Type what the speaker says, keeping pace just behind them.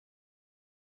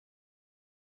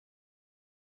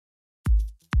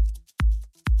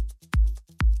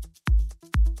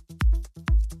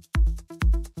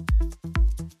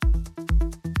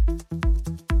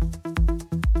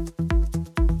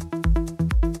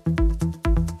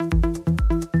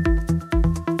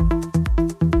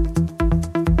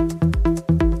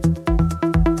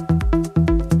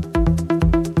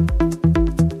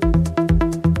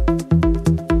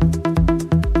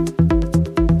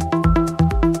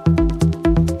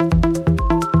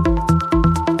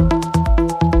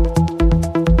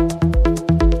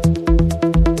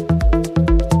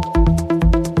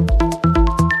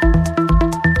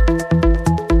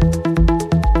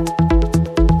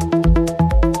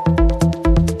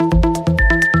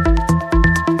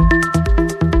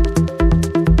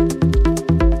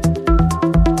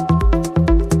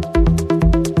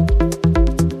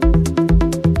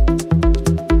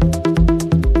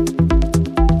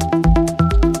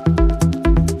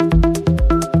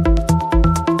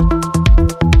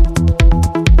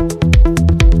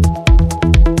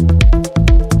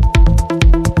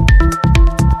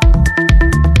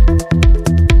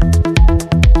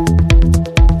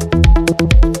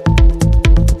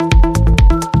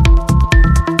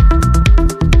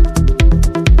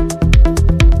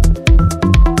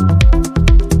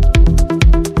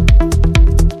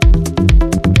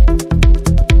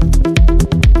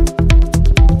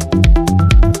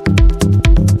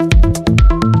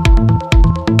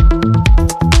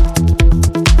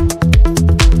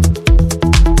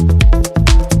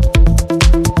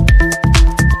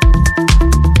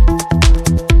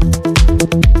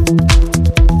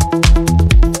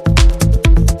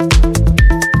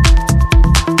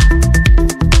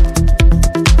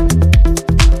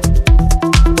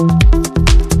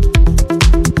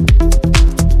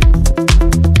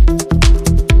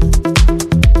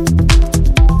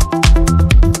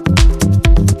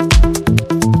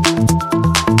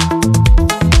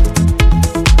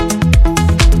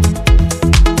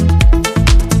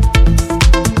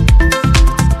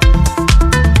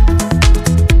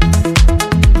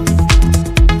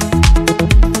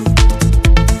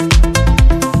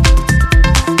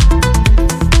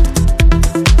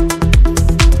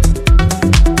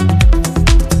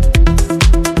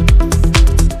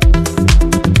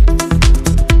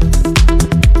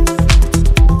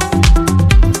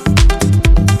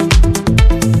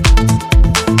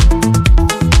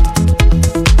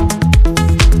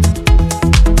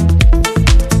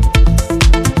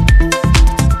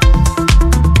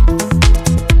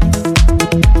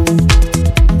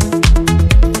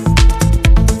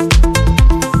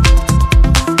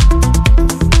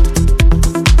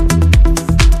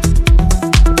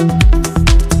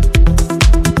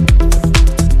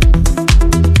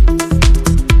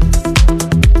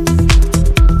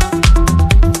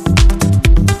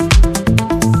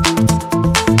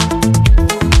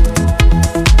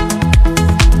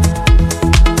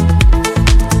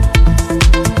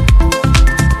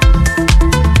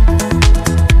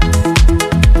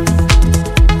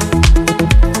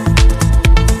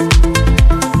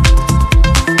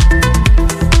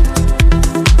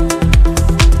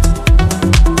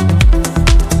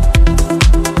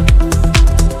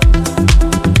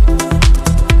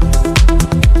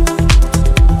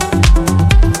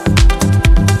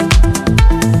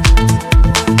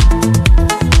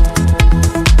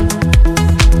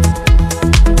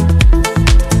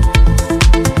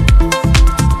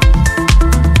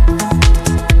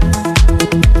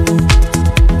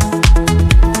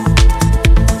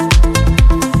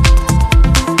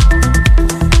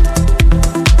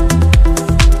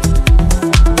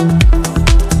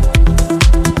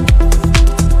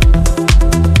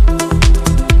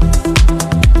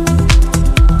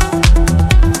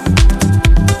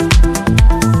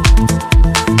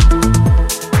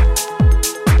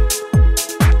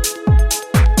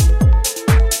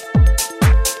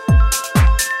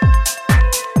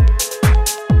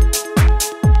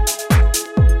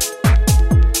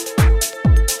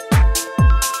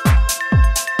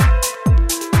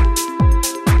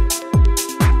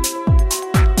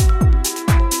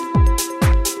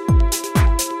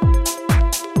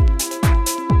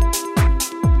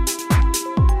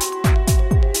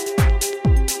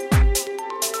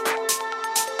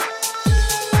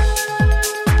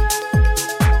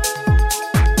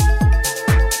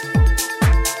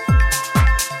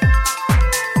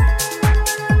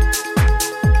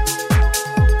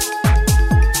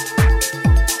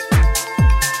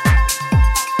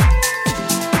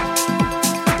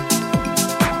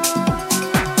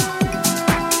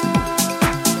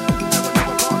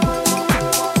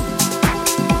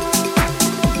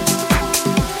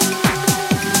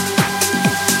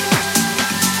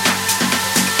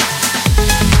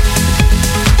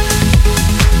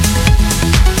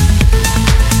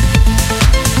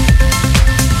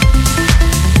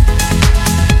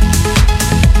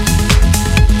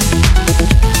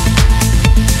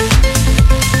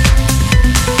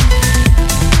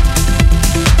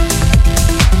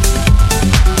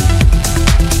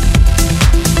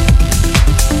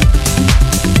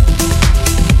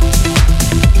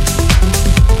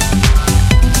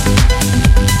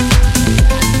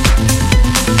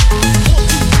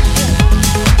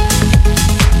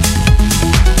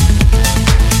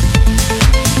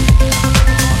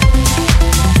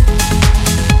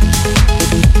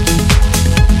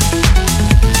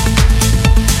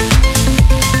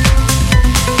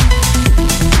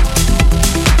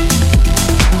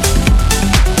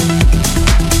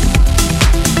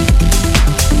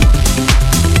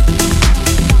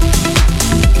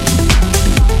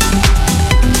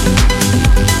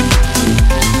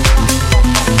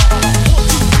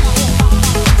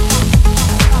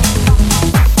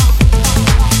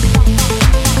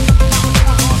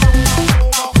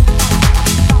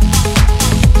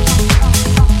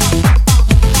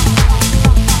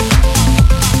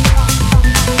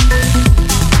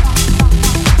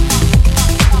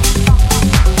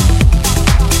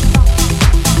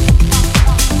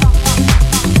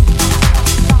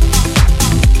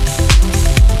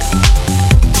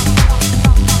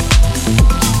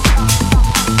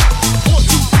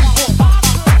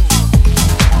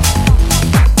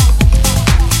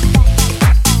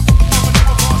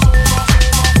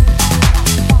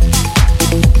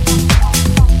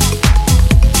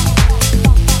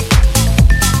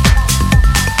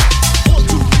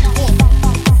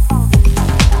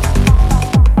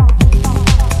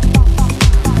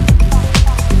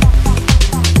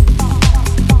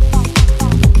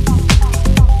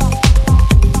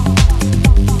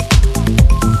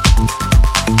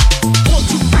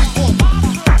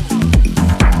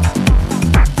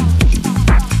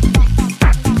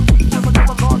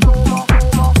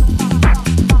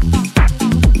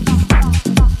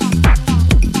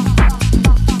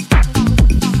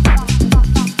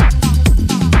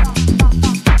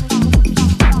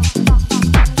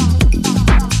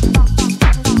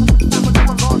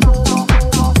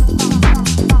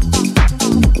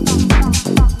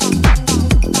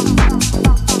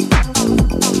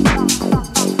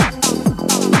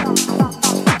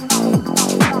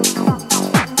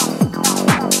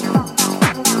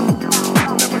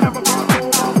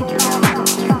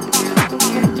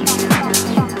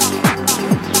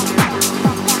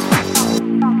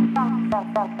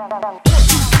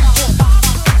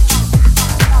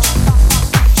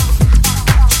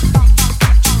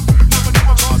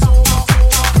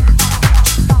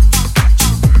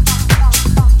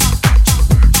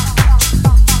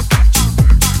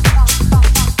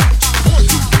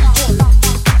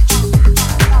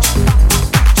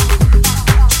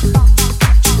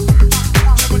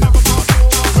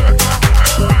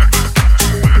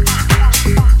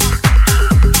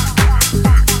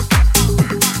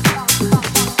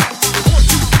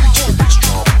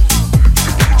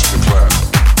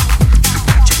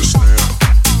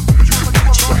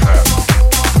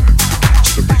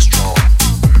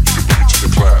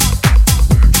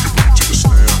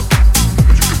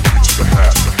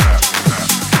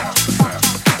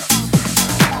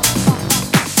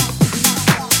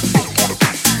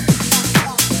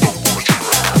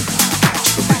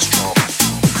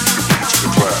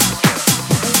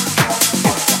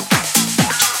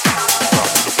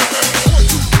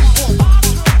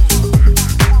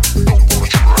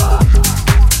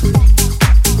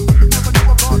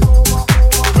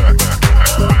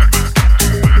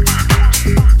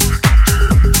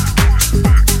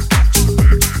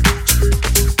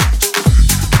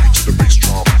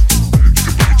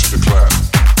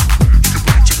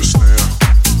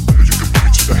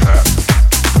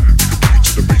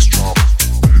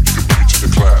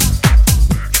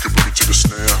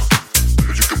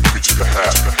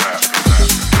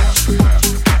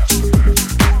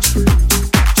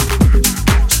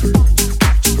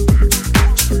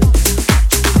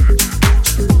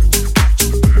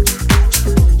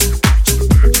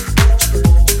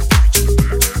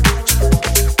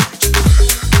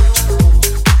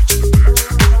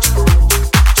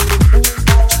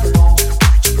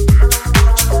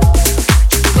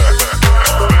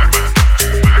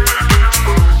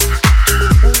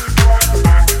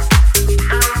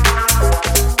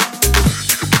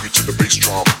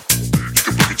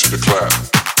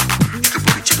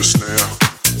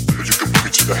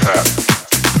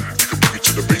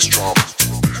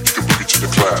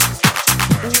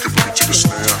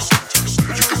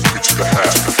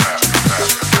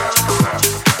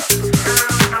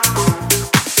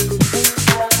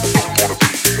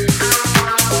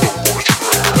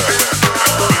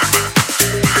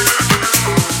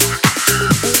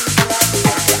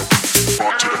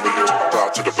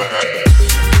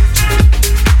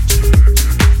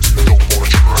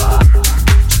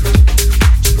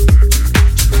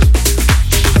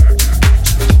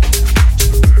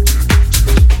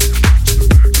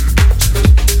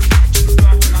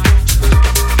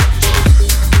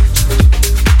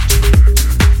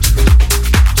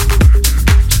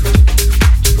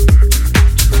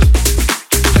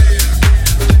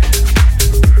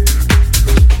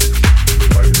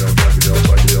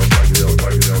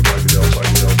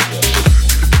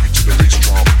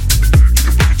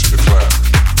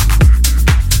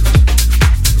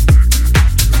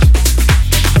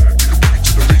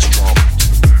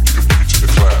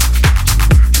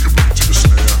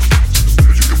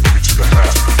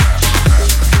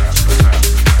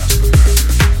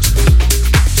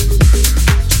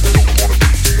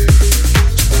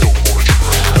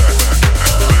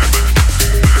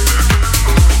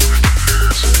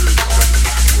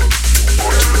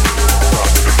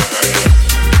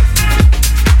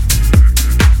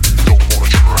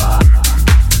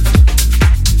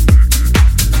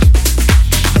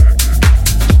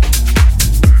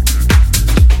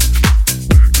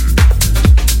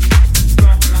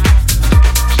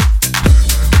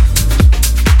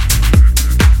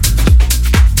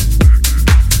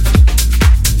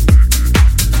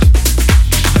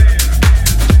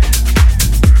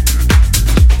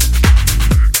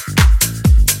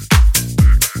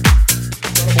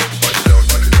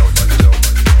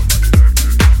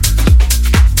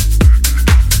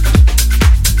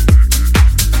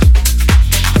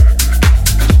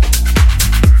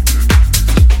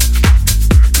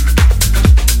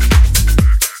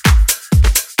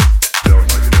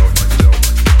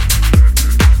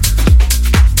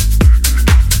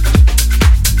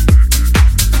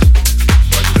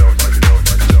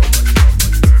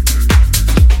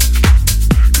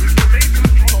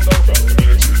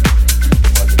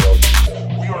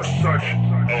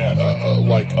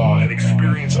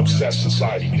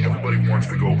society. I mean, everybody wants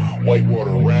to go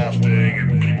whitewater rafting,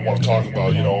 and people want to talk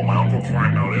about, you know, my uncle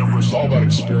climbed Mount Everest. It's all about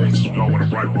experiences. We all want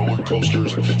to ride roller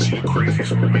coasters and see the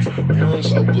craziest movies. There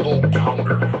is a little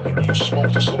powder, and you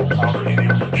smoke this little powder, and it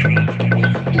will change the way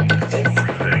you look at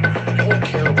everything. You won't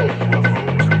care about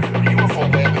UFOs. And the UFO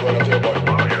landed right up there, like,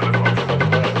 wow, yeah, that's awesome.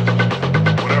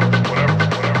 Whatever.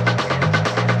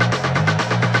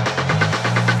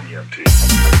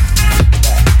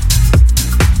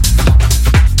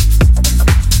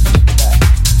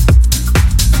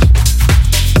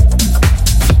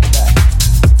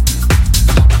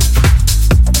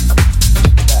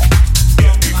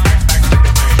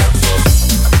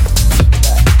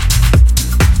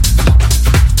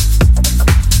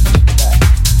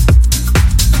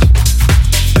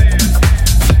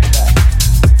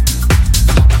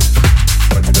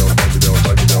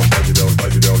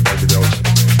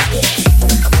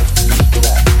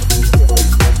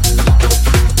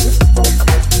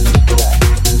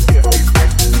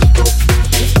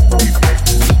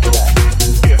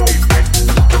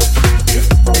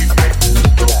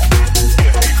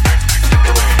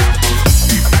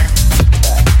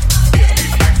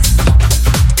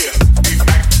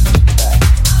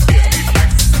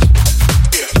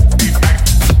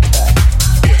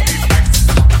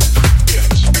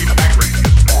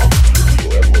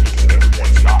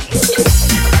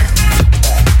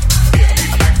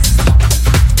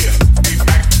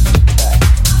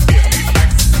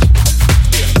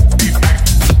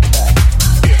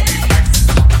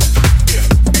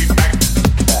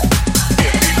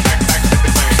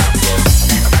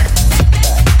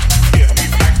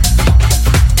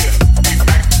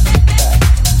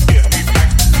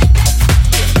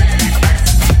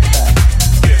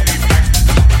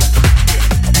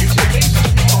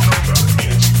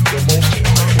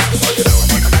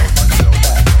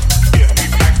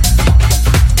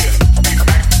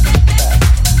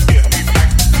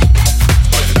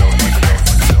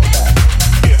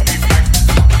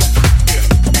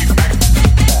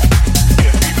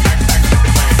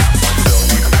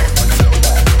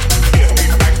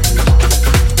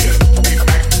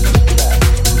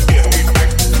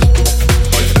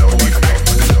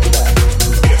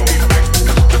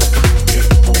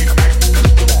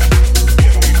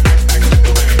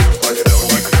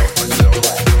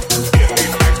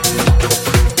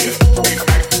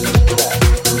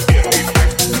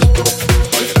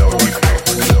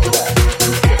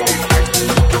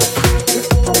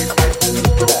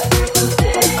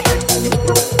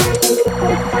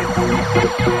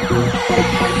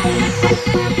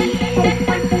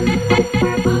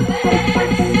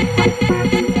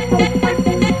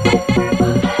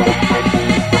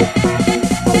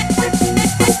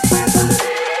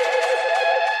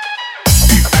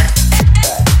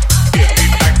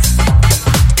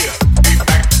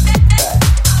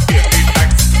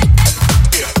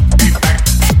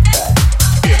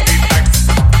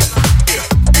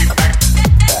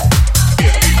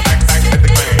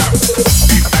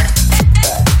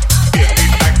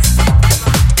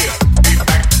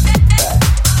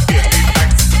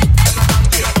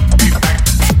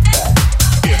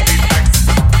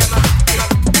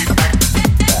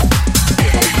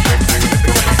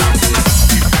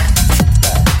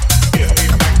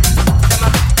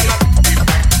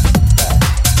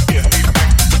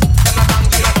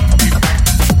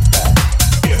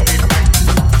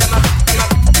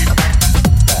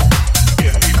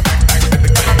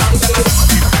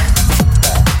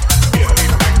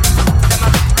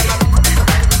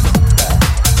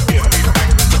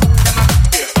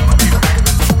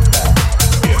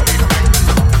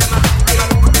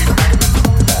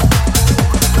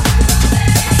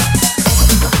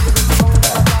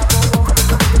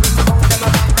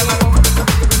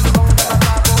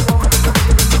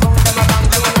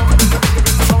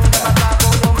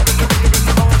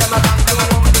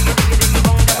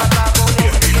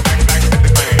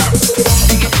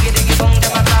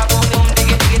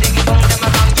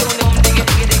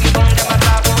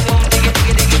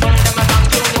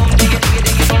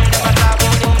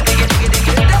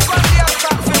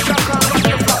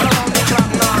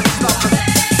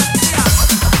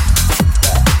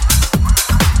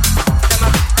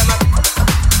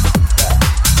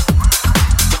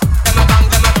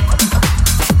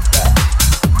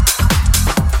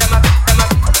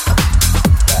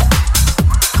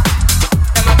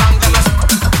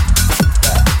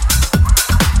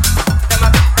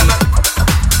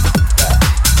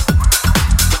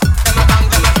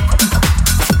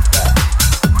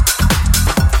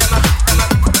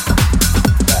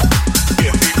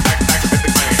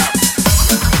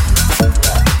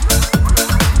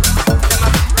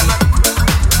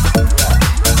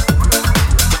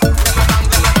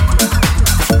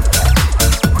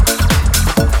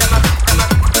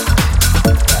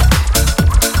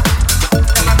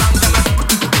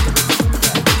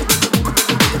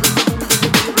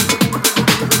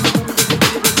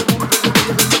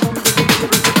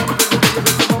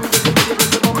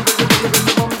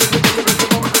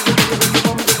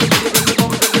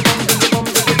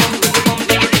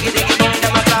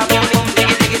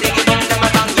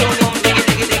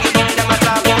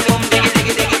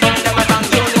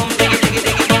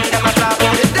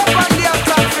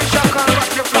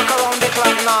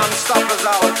 non-stoppers,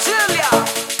 I will tell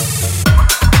ya.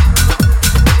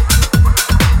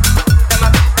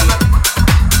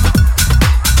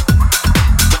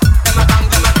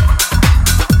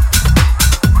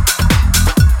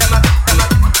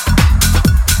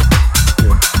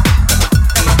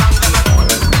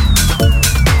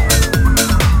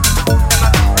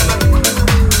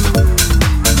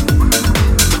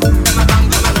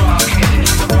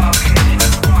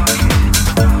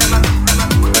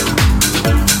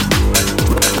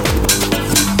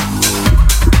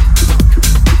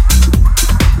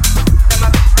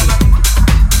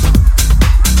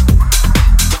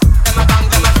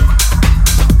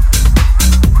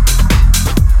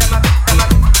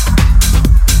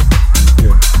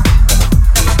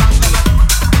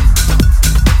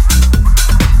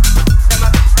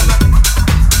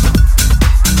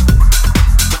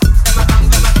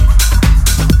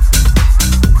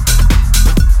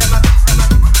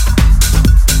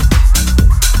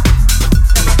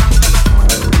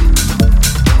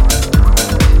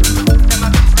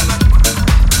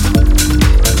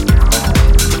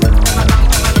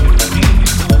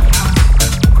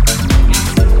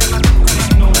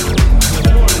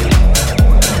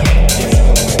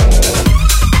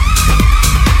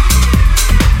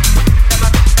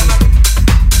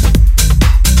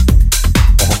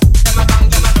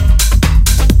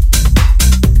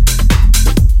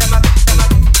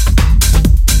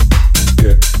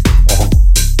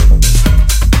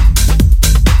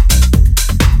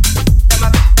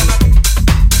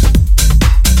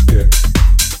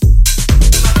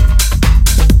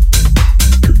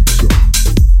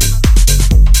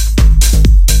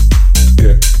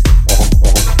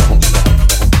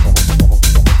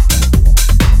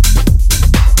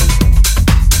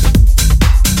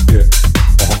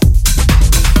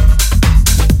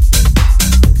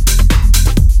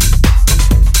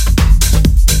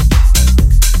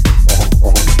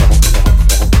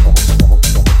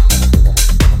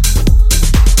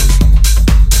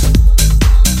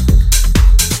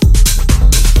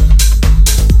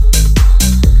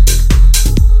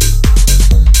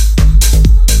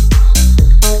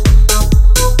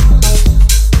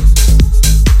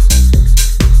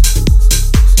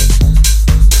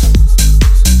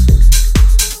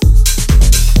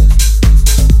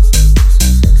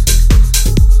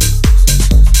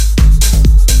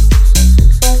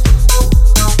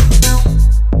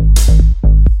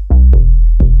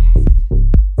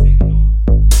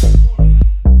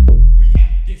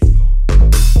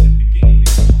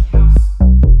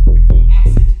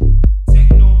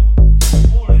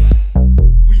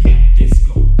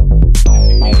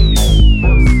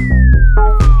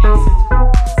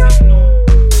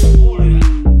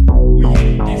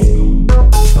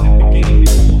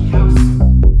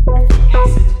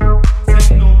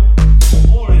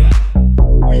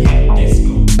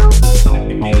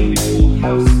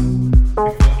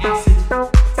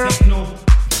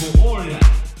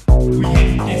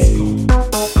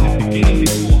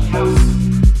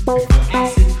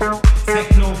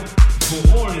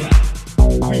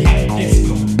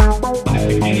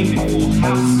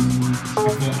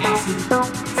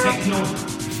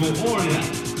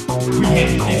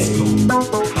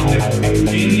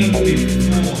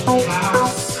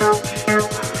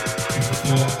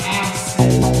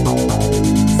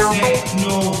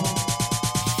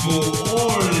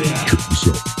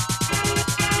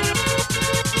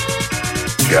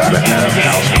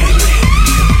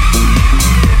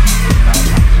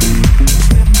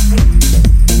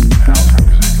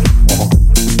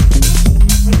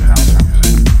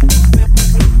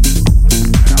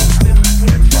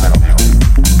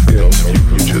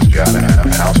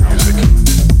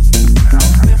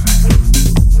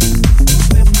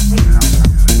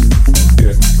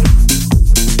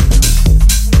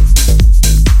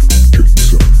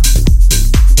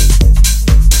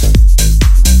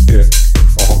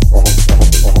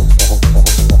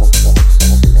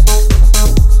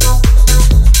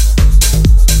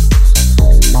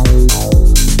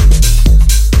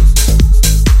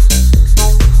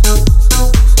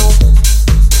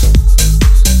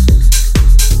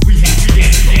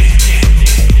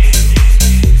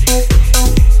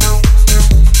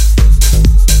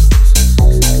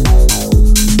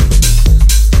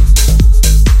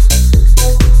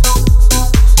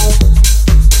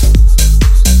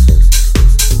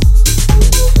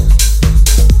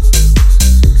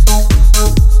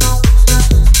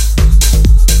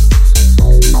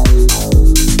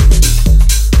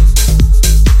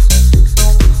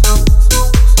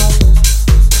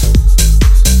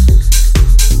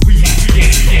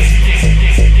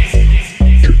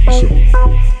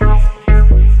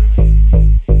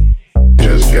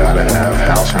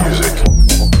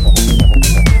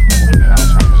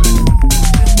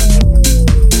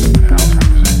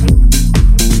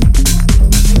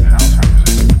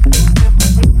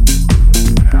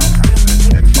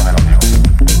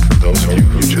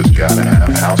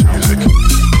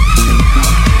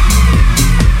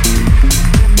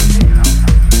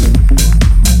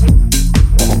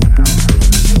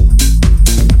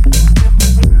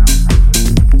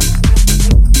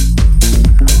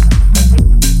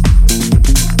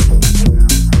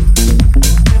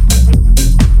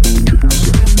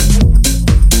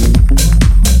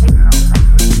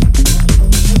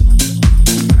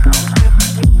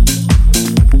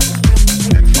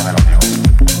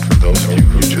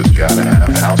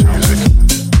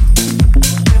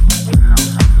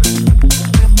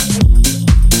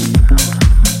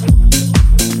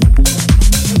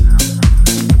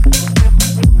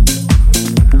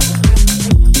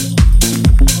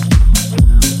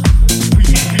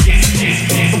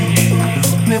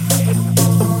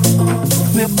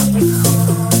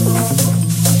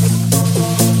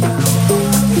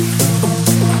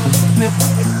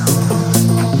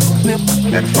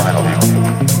 And finally,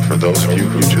 for those of you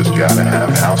who just gotta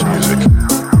have house music.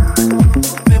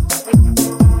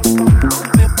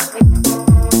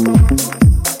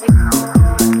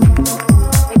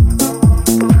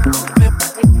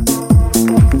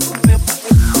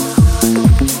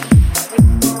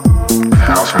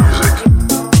 House music.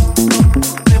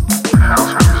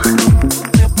 House music.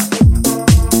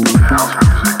 House music. House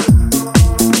music.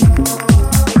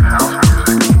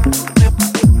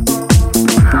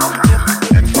 House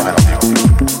music. And finally,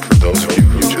 for those of you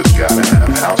who just gotta have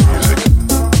house music.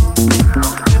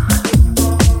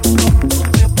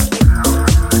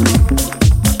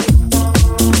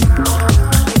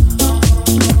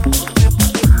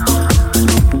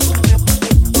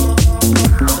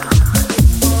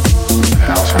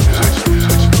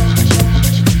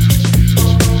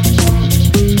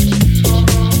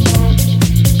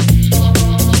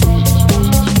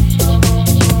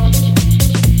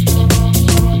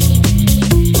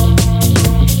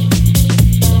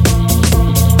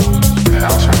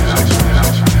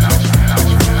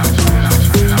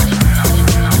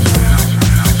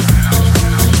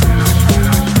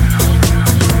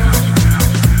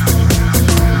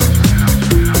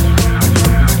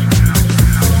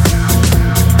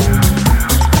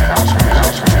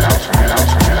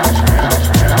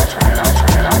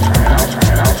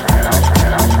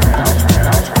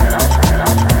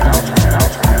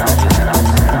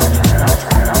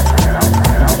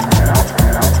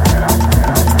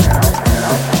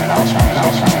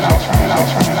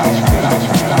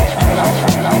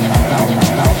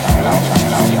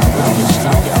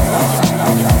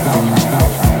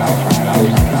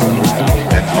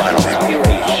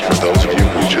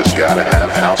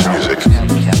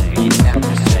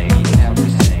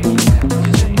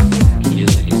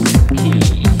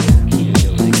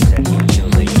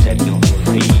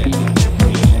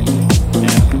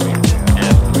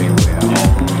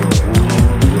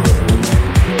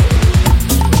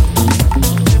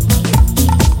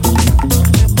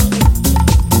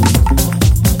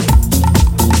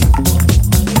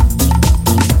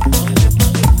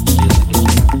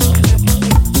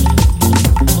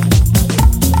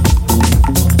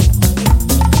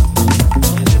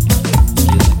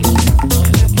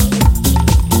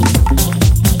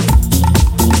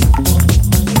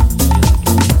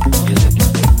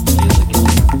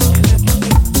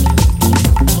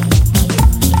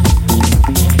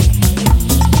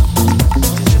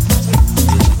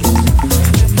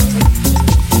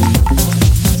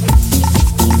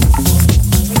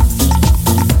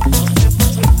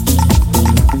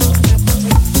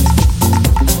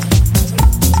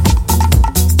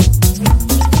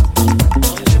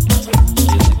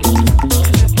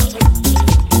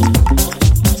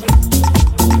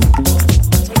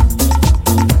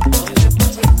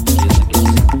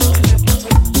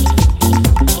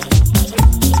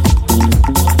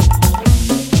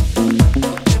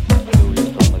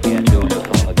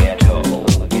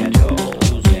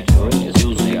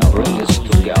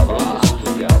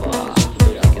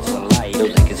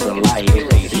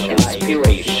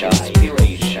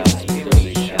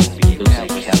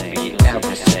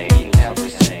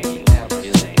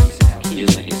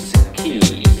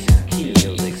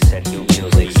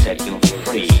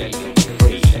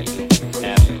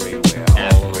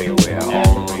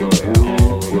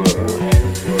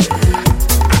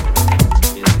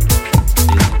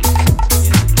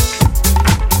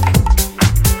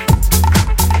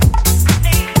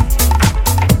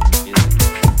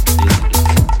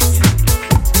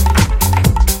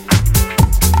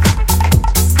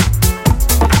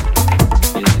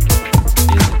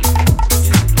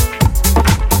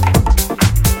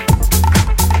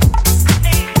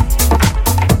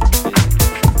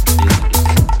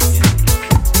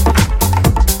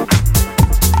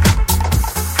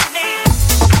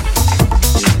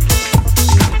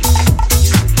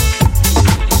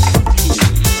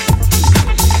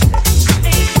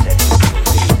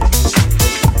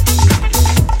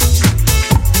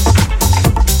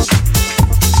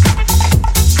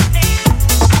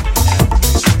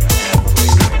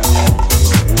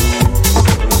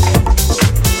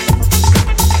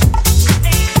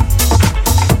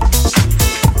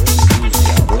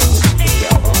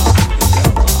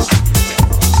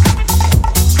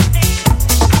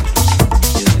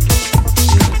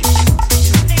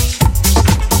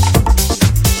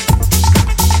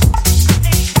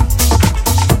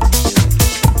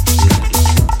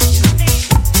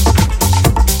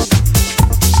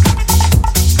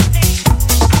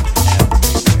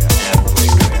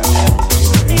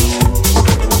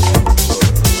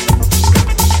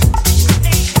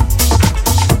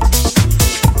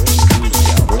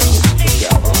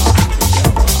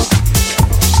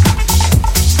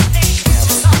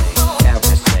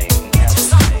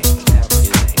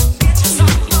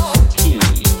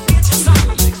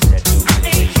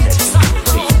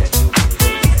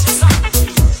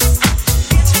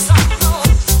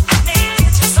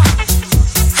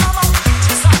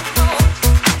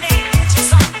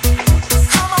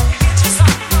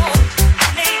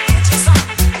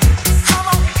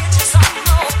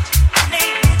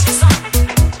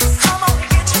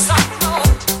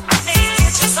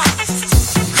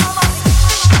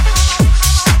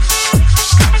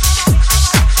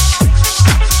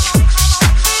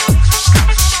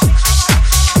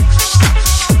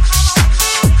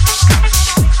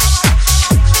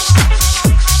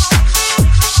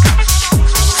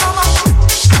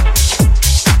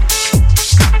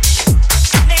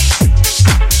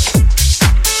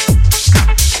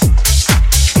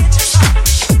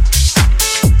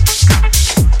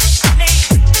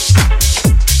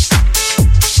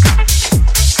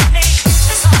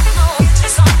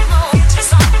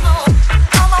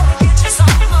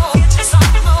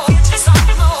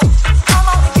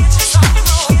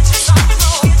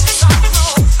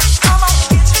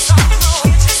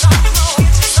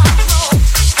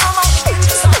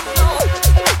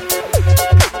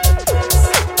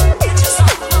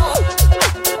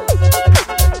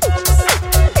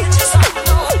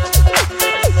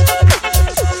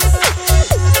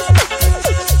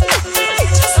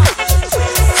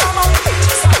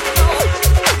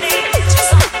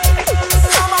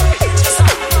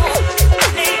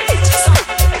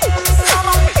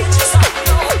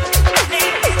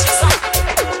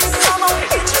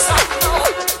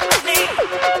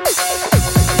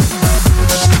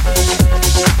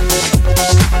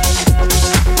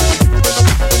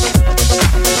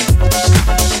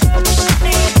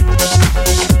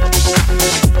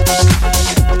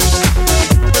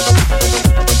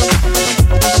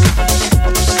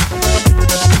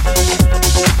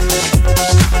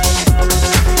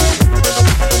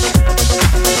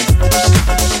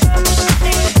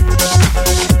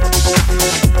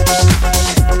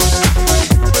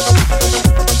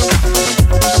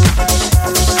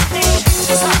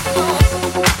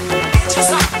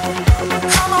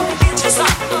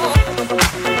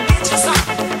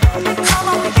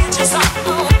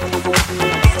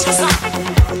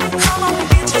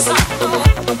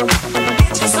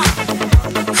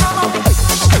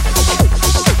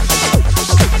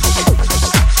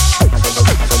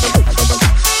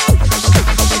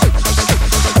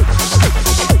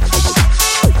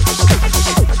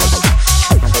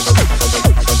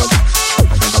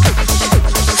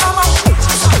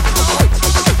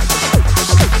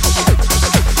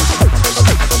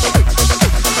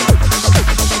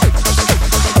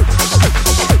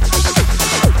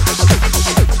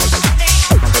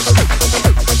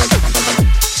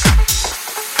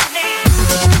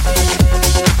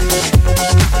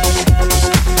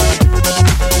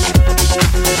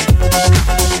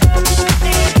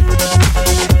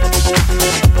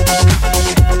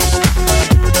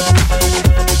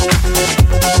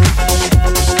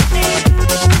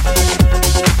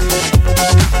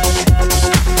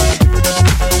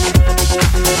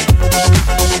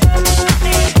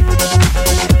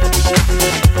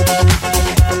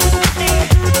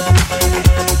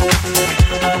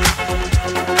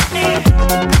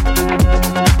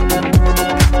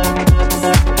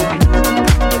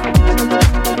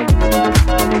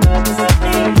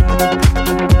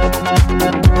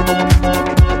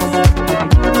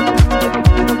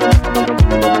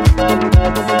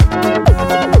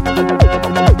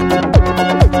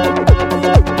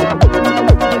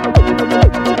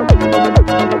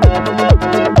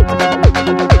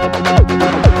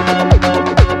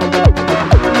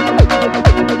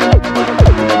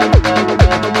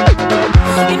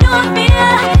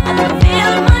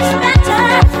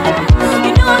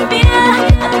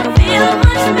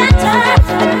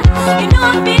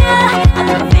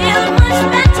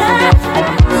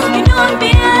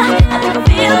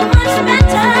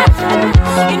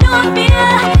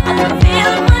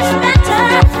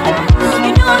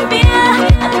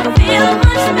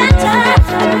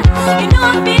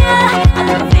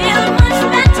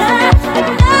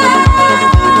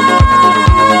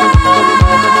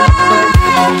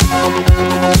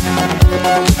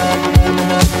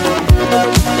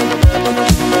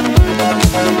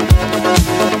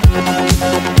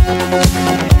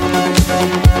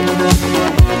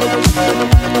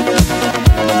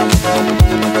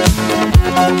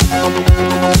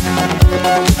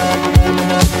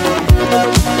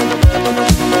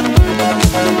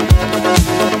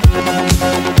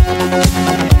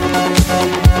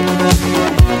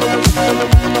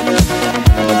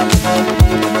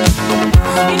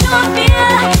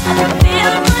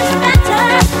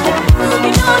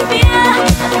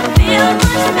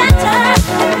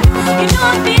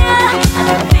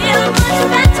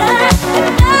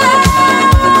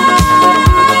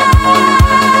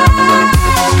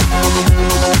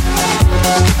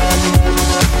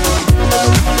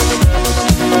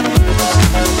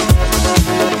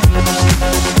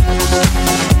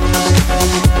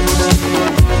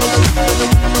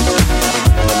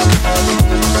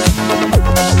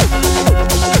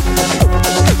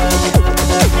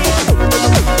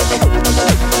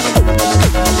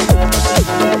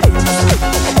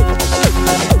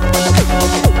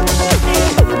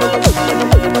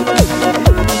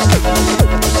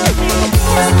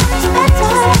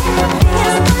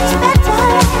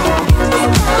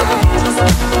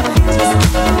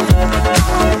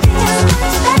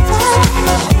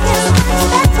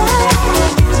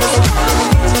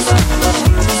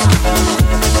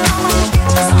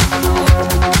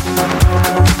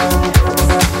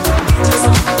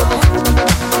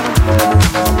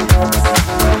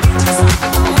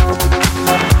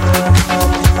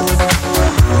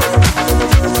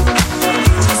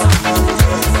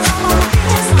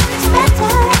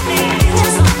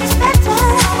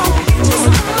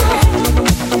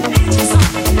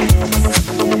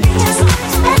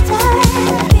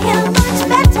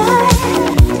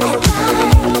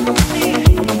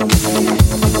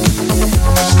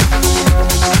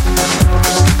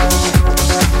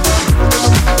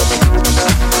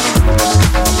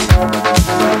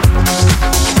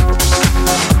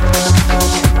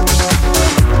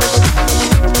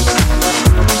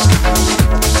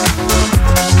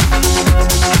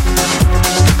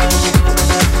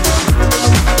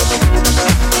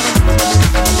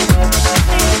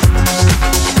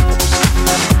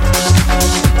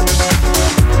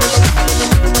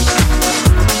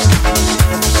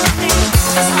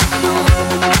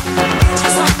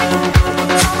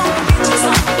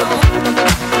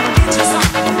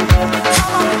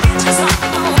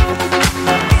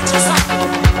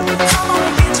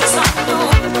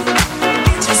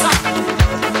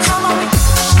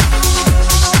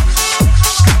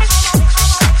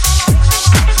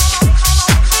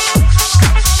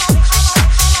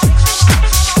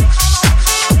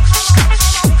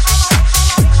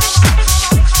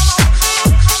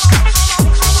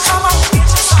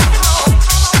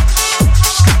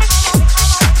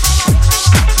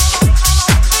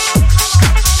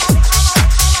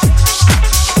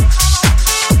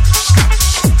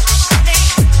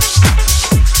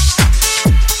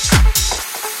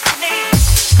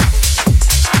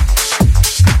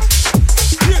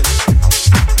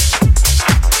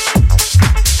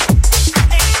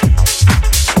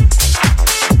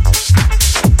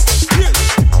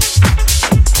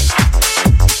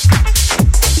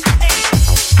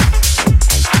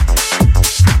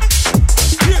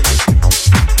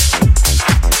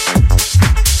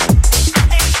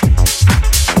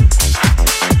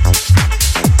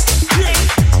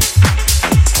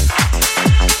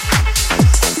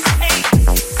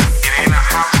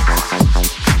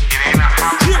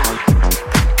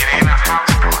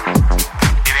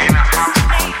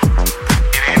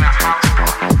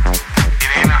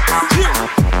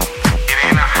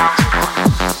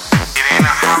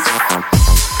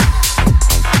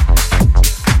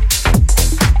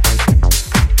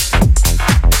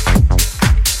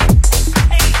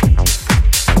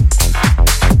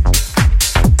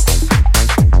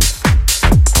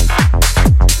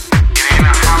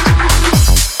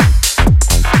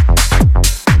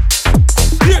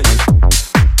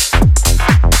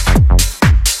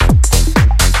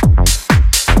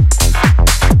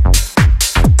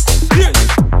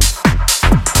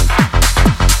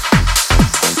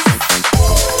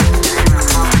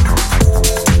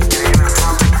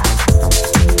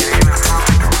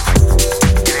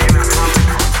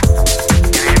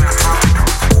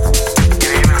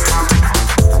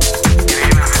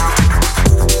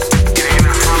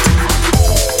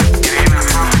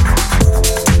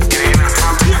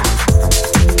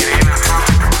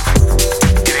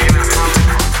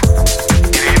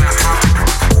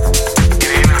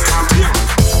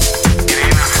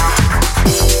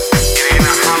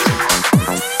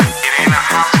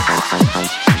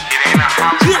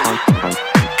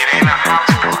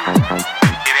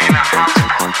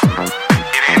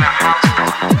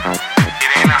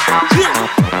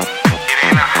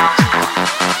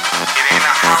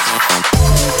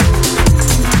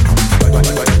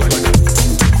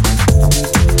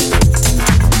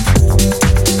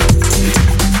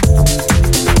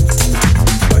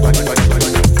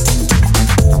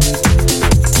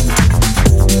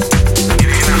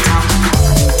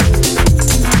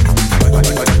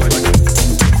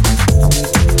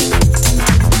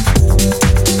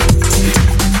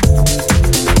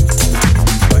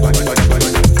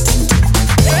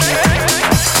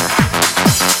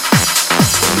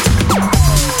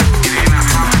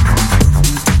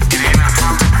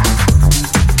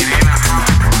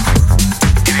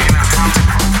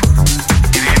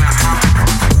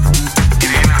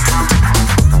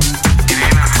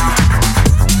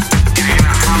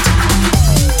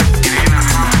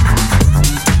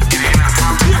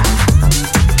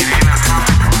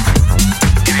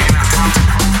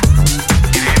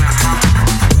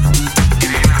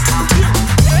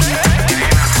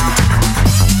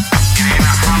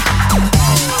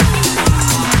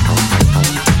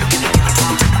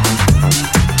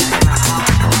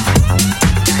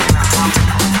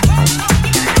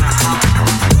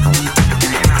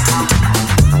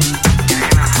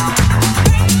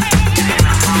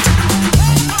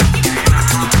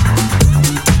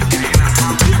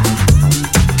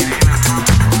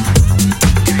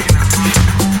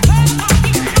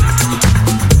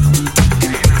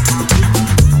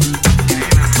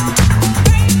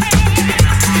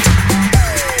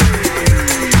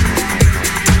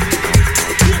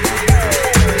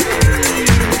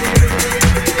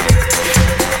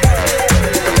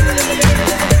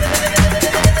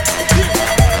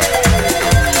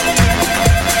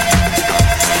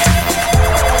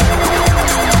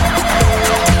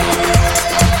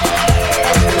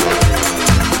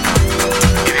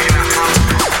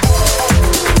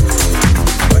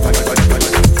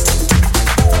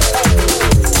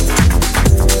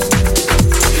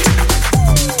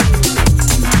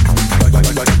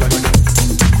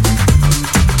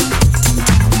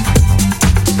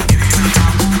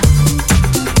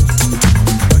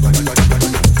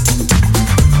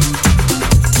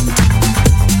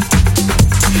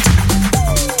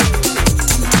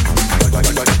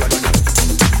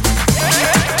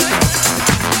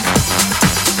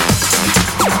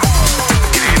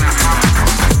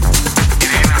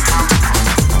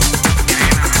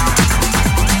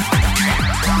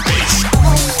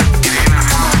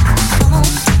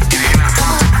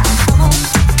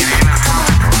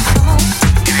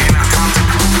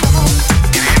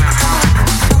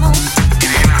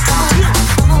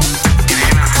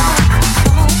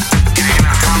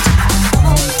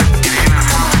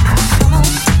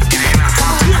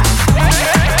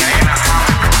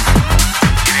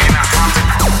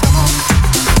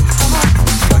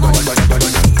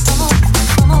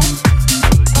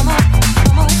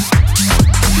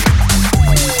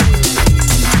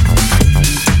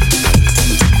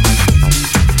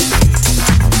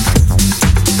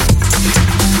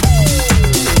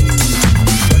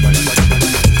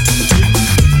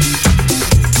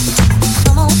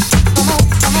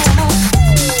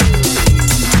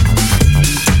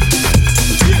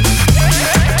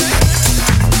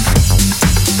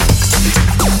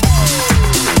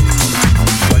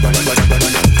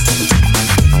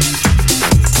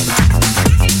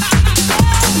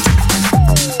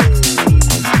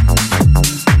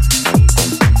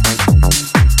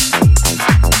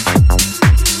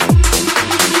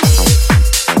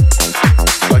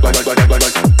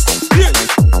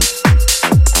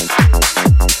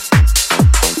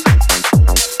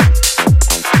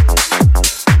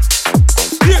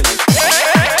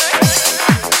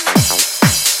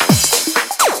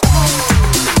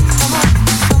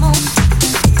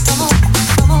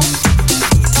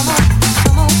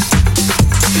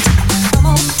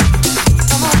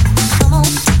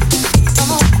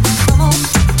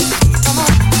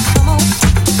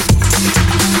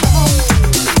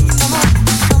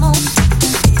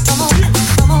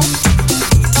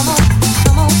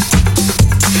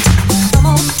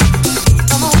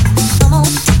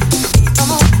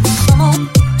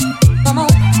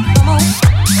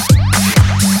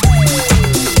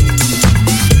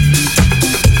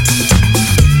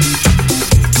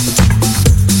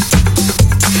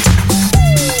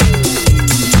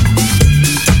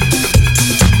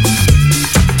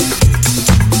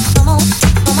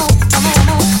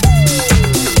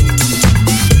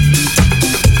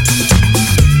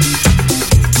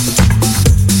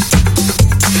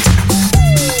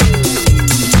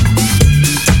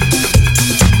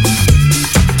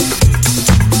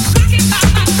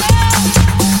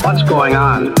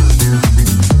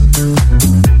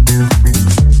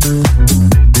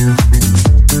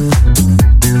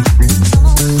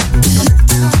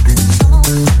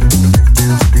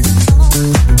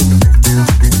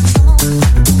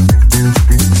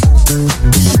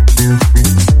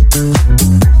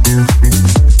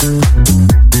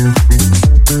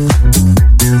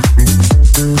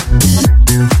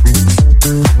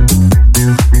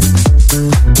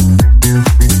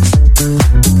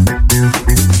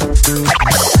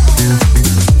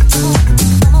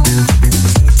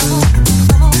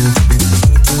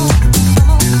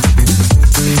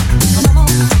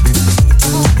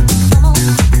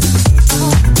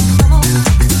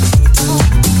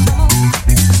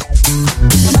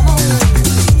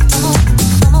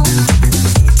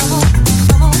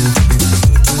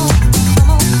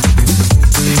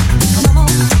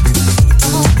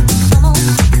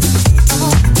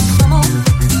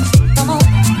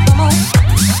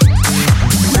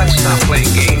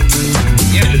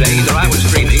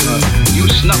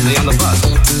 on the bus.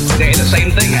 Today, the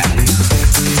same thing happened.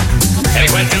 Any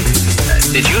questions?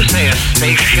 Did you say a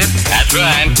spaceship? That's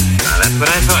right. That's what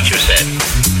I thought you said.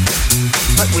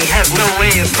 But we have no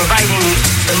way of providing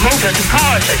the motor to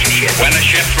power such a ship. When a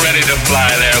ship's ready to fly,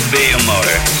 there'll be a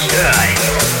motor. Sir,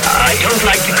 I don't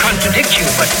like to contradict you,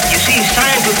 but you see,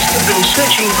 scientists have been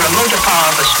searching for a motor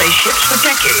power for spaceships for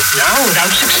decades now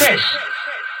without success.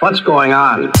 What's going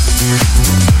on?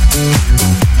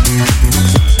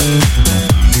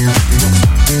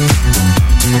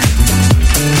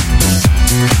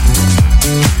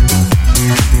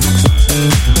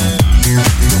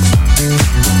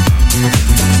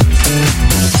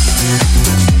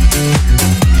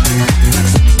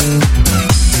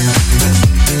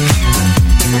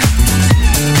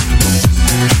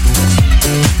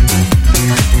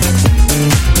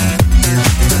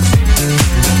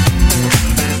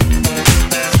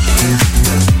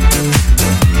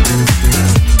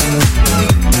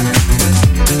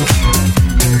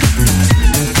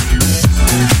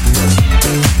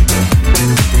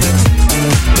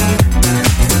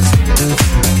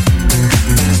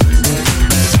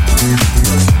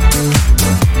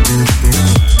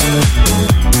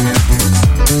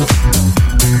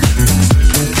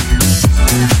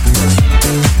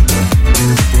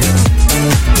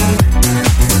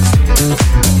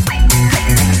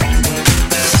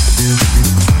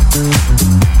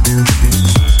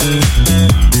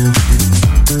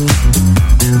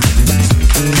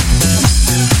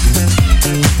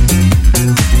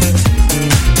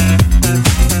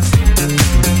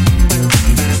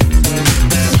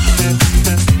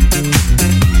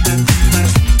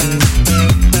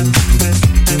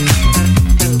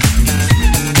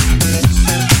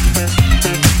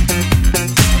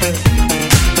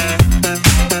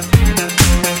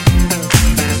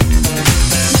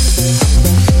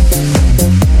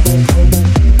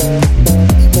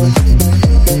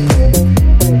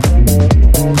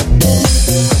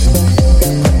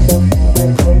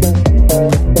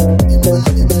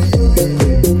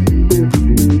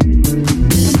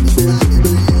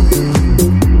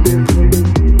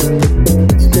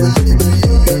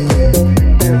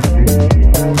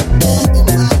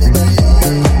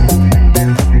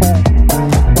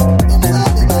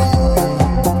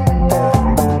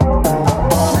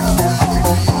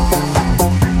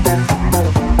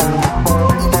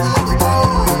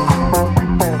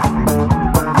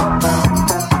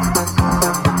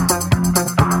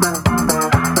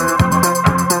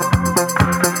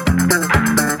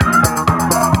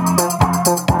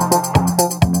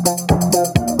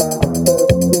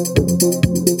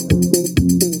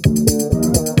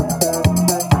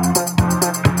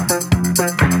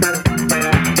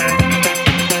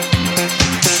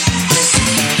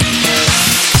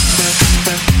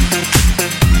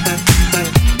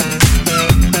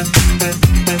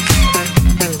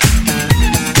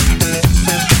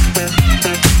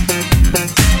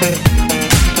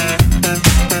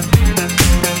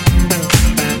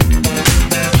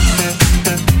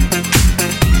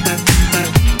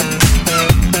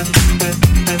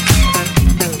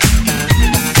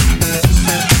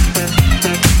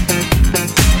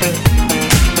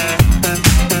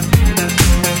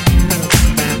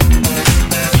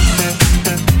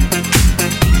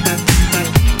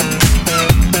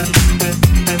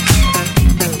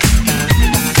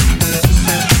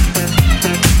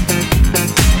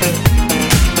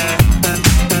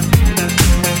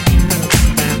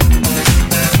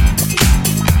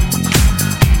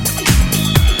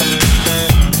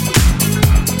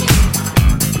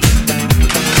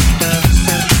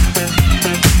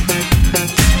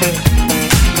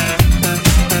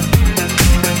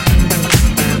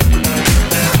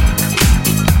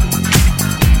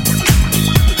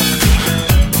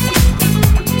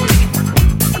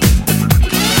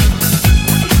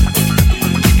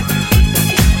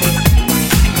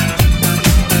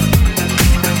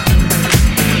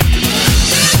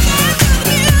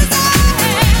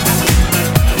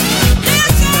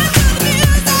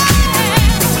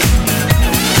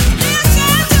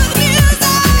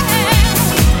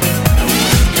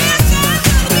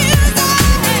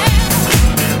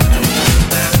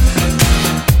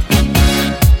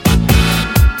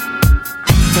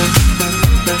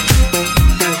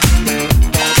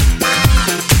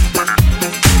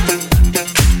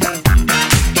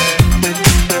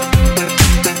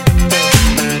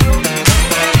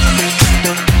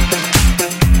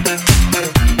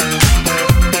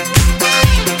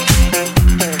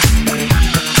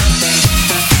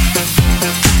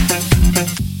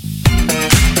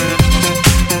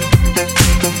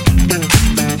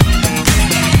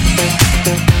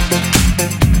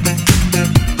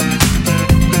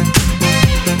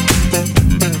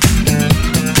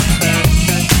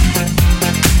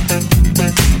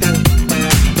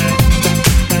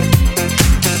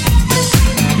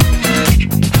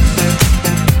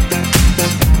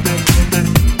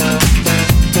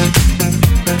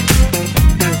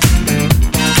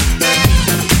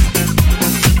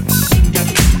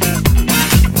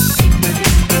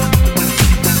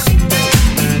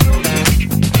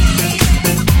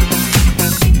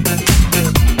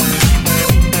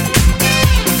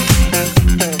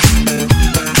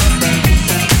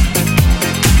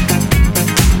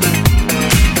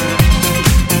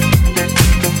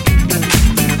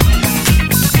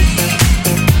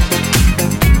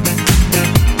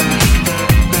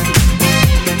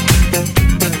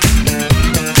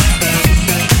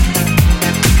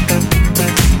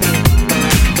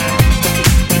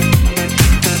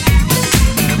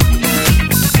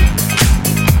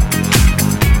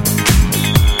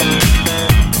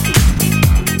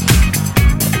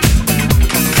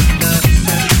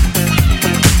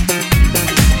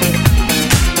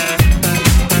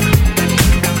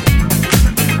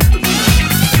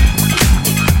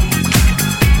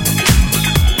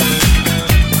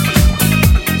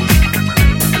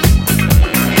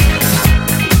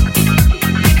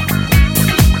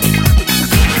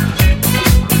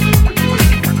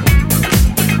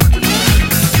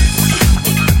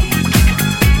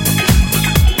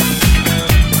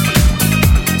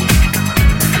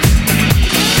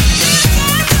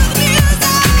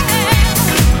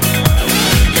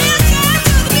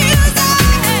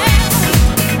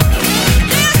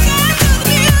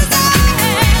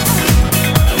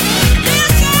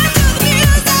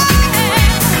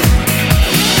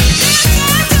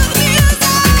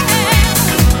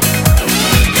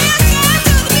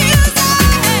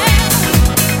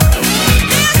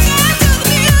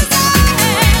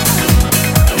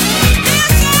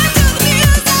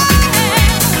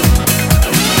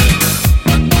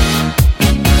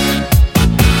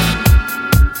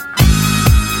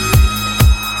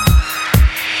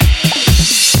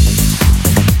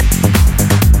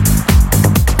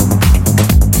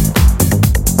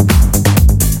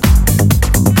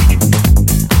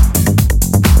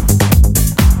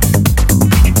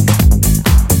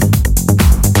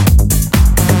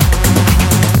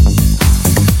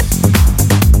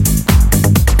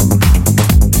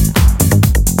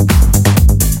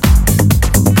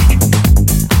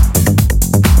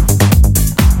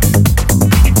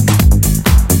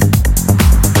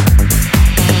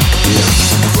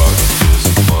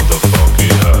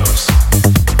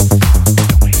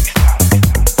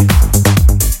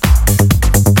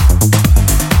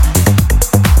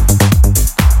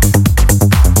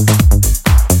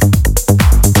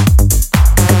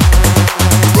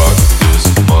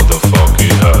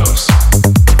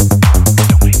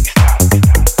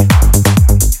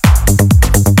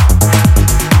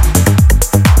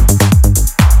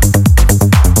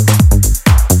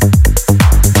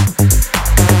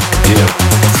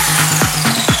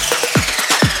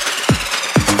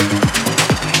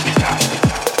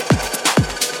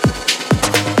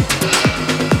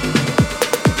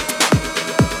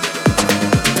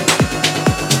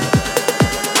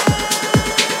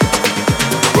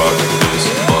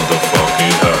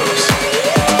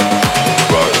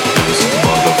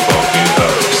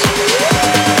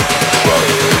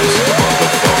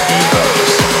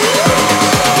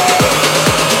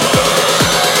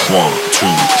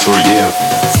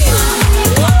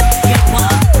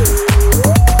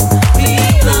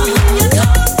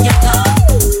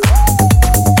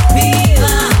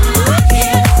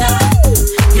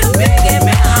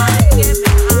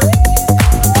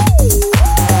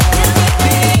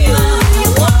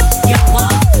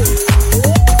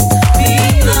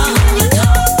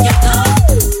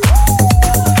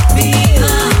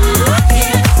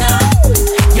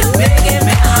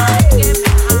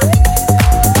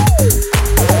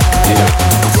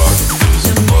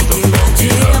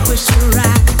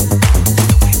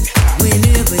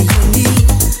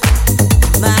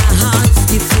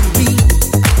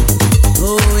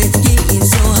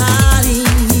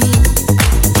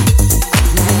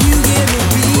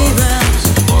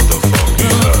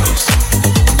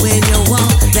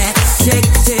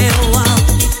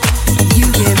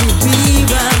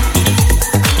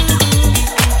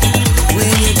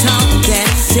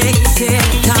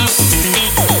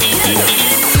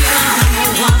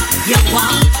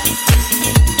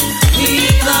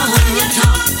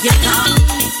 You talk.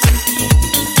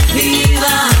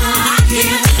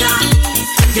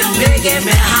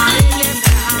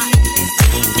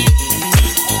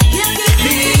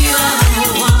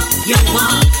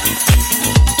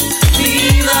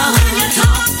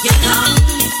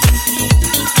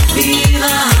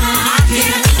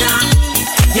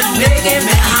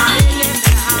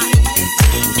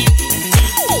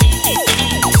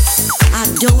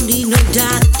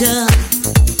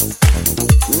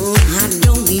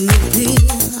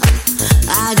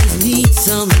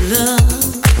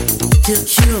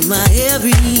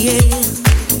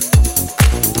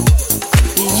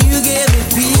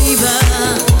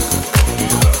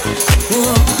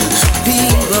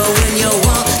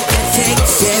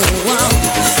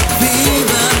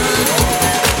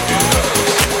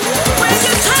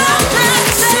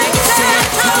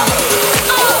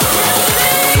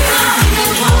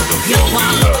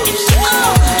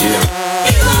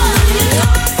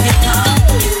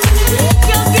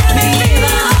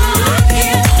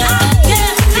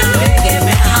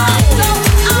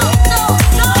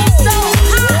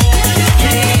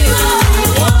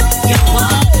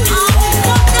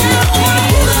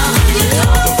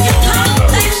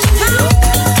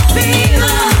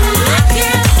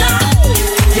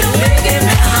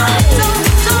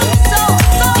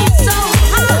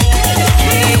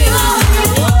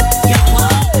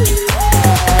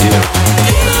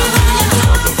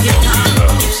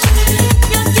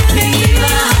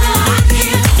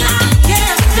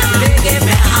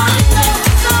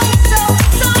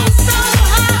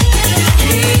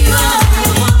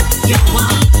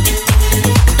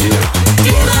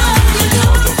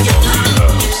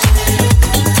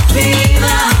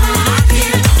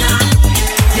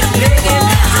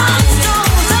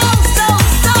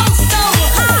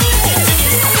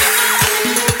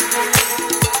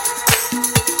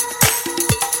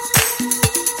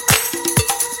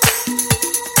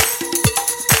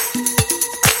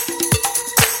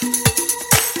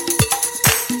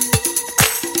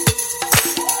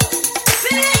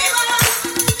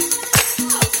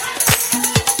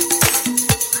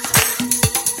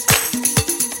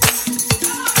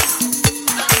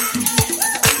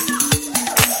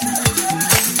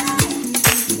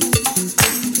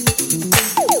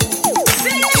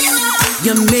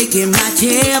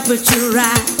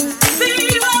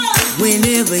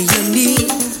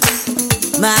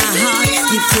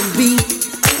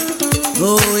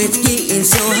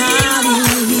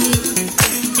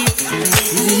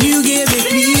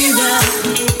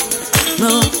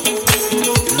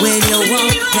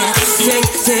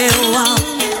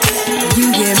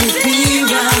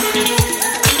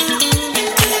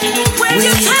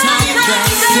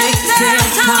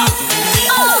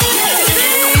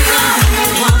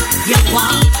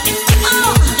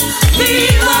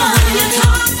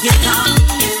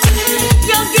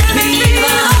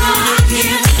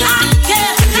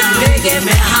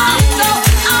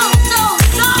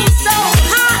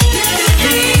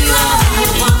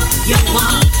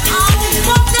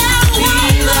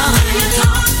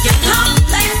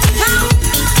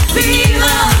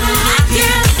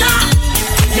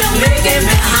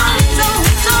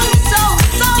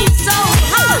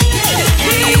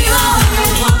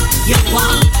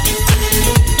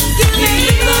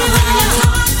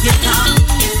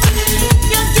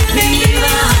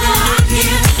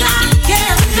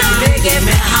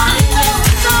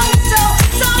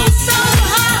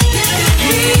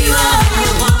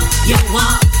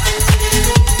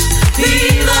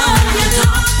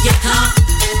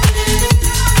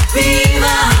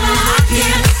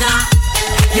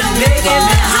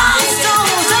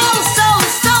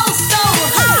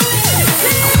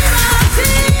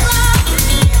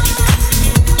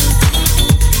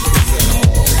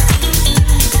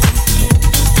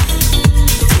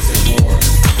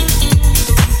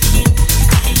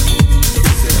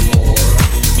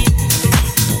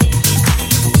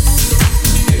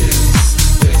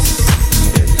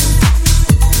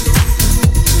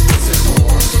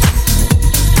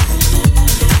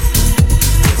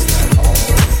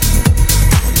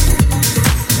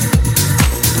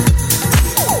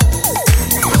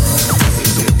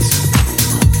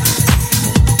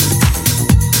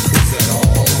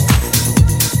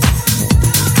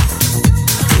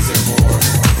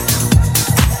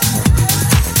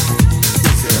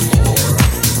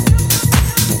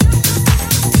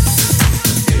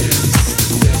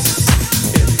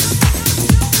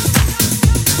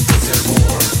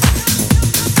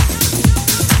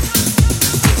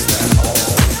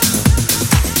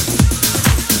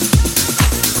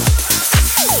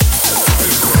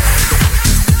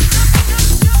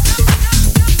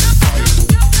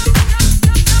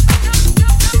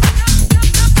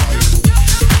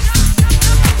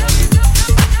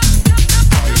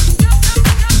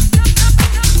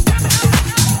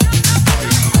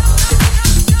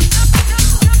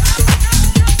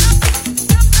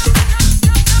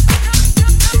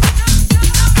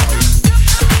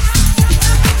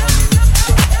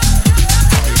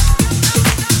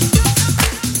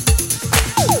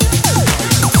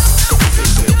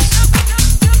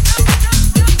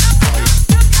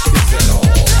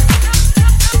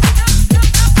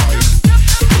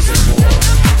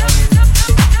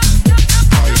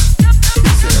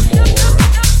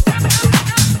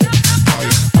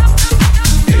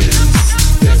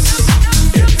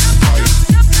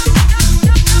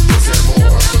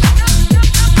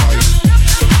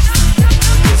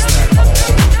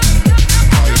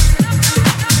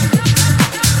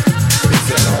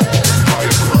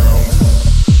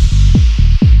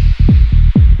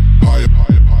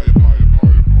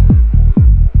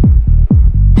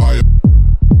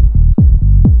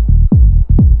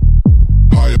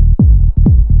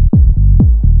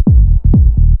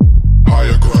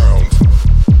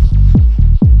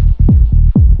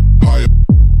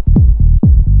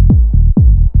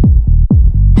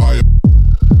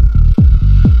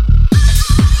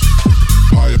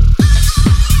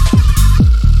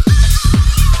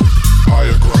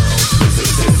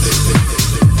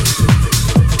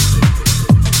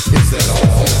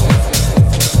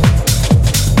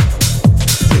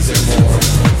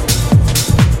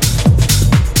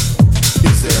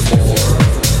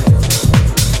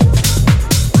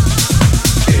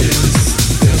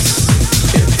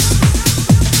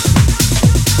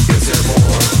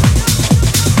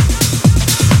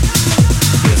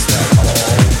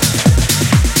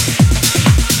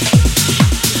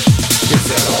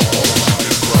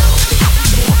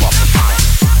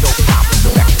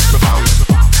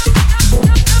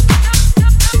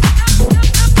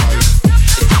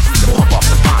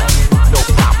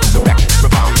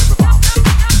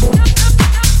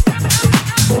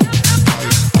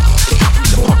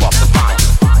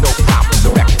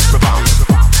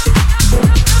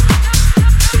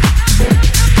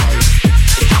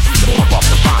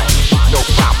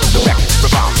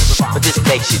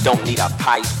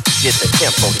 Just a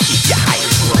tempo to keep you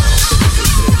hype.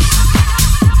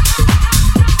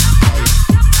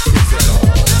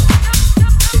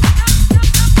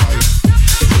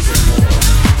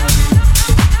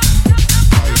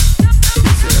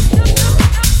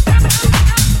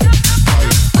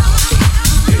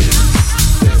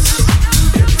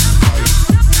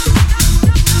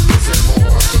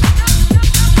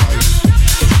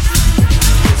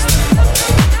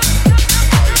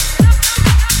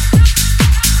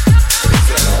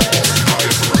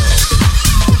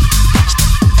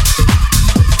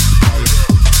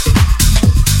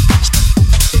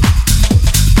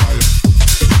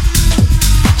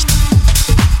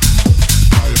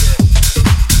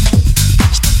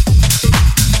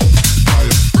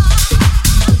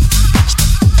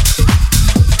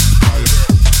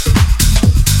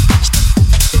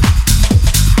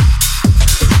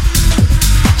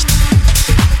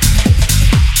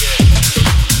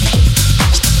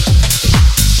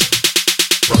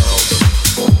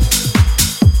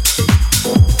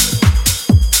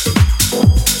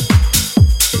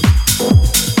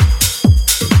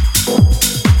 No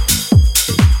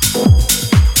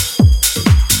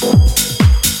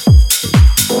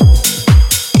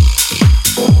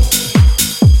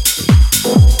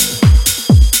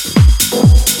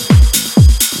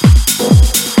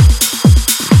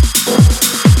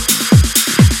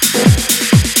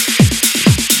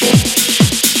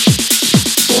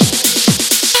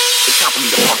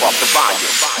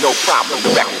problem, the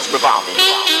record's revolving.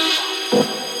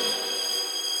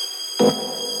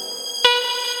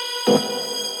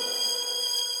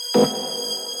 It's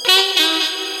time for me to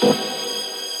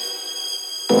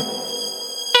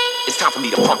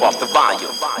pump off the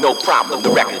volume. No problem, the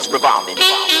record's revolving.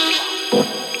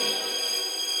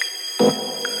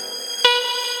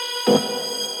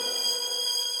 Pump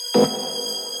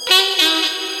off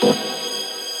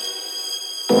the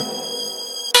record.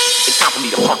 It's time for me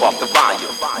to pump off the volume.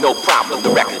 No problem, the record's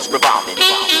revolving.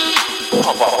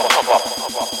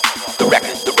 Pump off the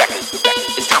record.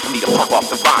 It's time for me to pump off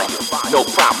the volume. No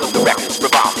problem, the record's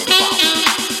revolving.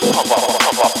 Pump off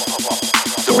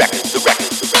the record.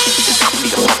 It's time for me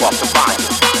to pump off the volume.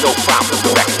 The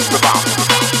record's revolving.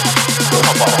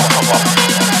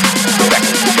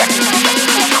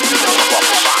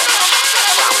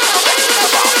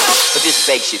 For this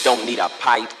bass, you don't need a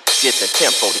pipe, just a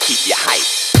tempo to keep you hype.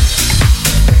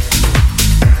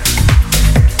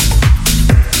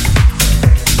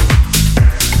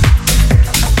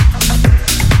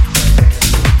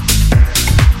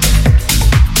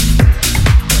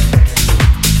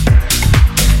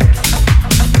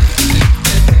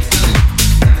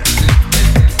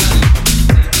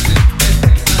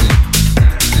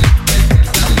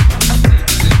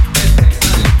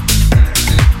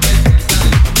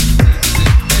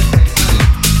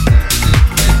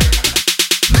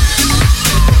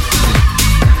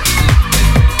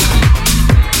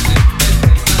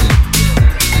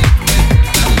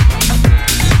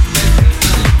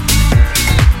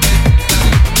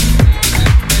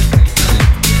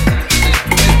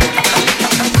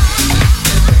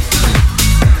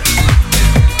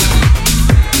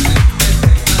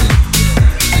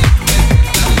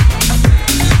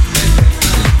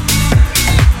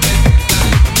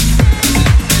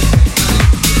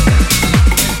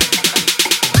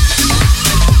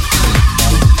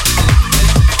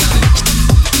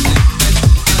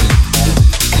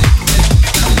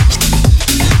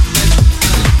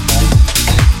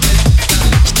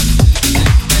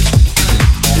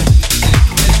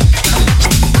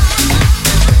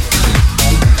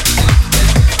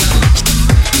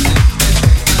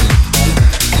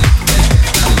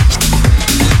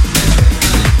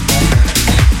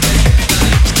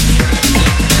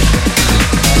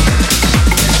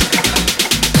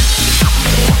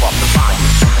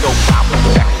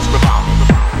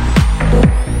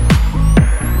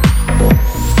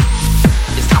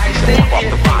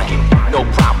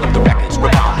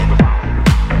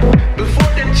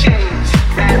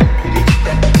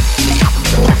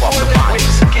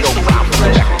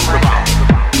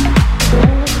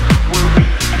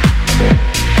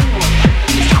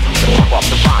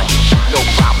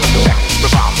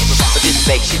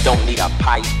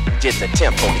 Just a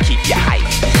tempo to keep you hype.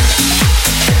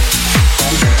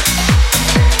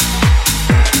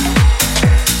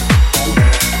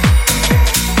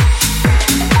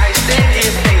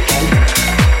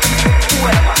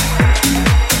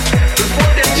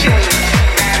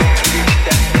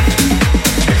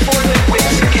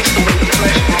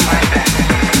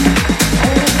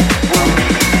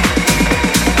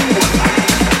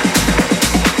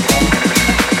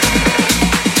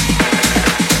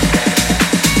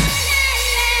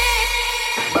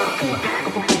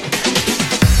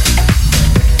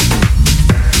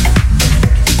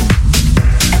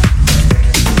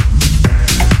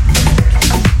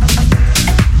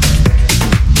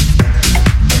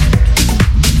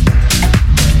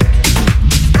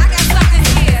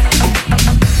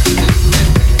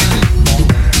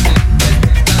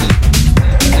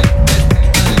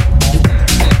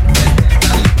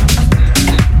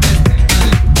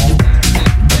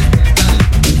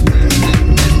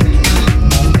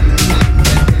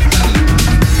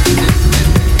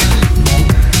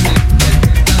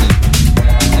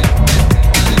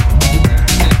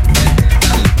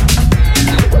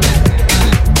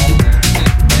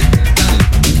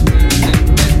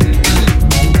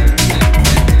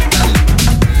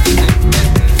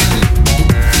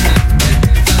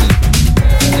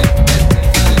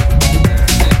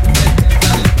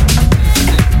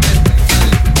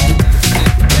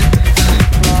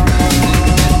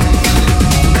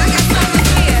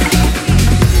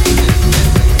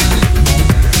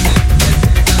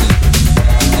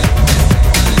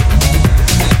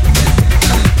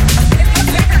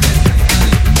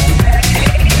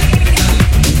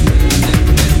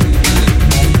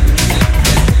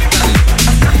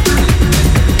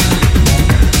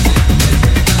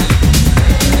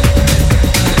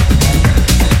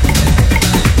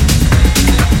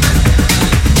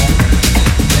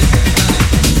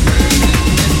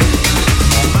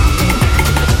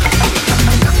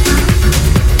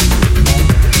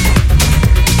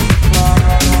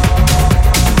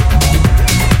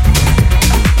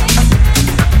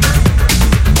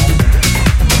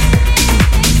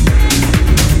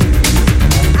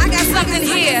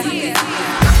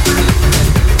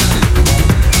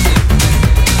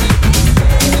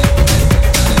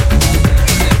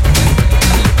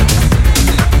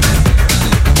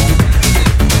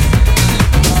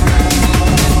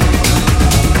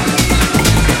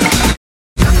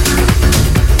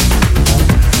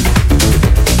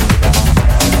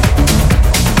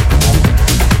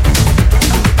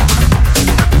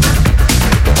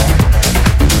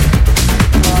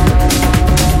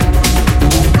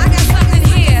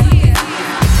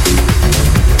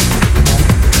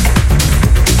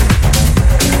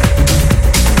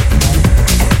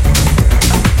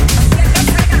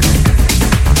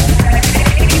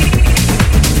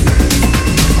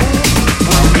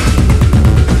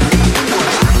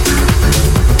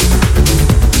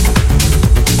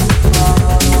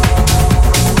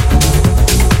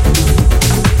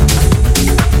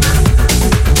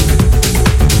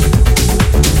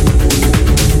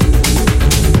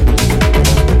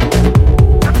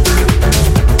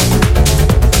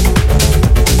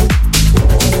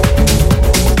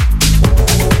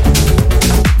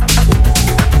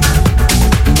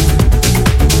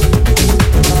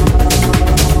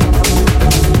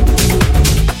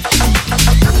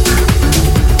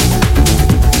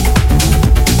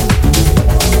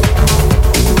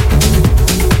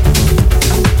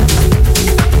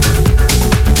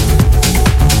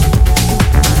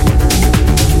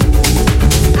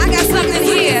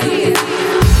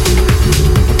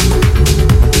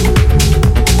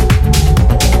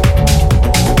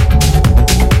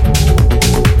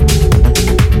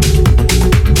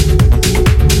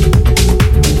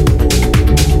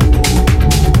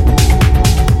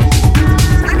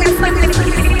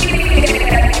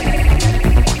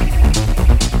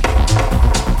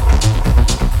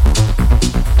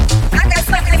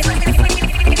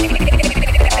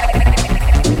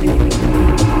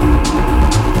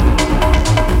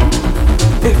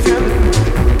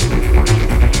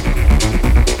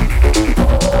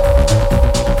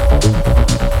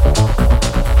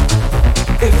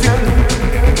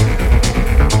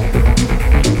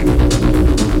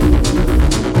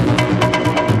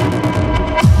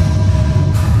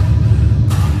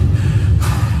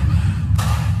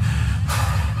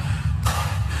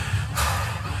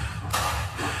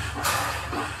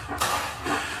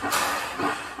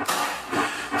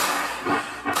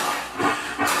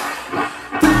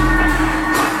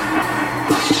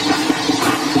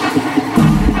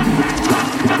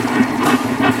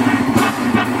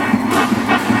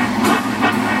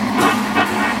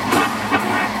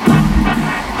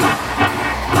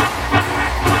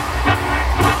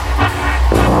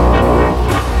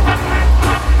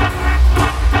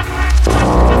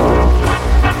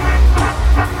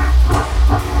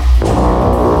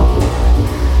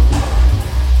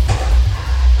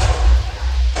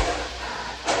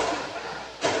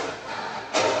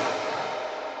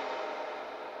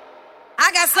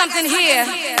 got something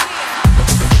here.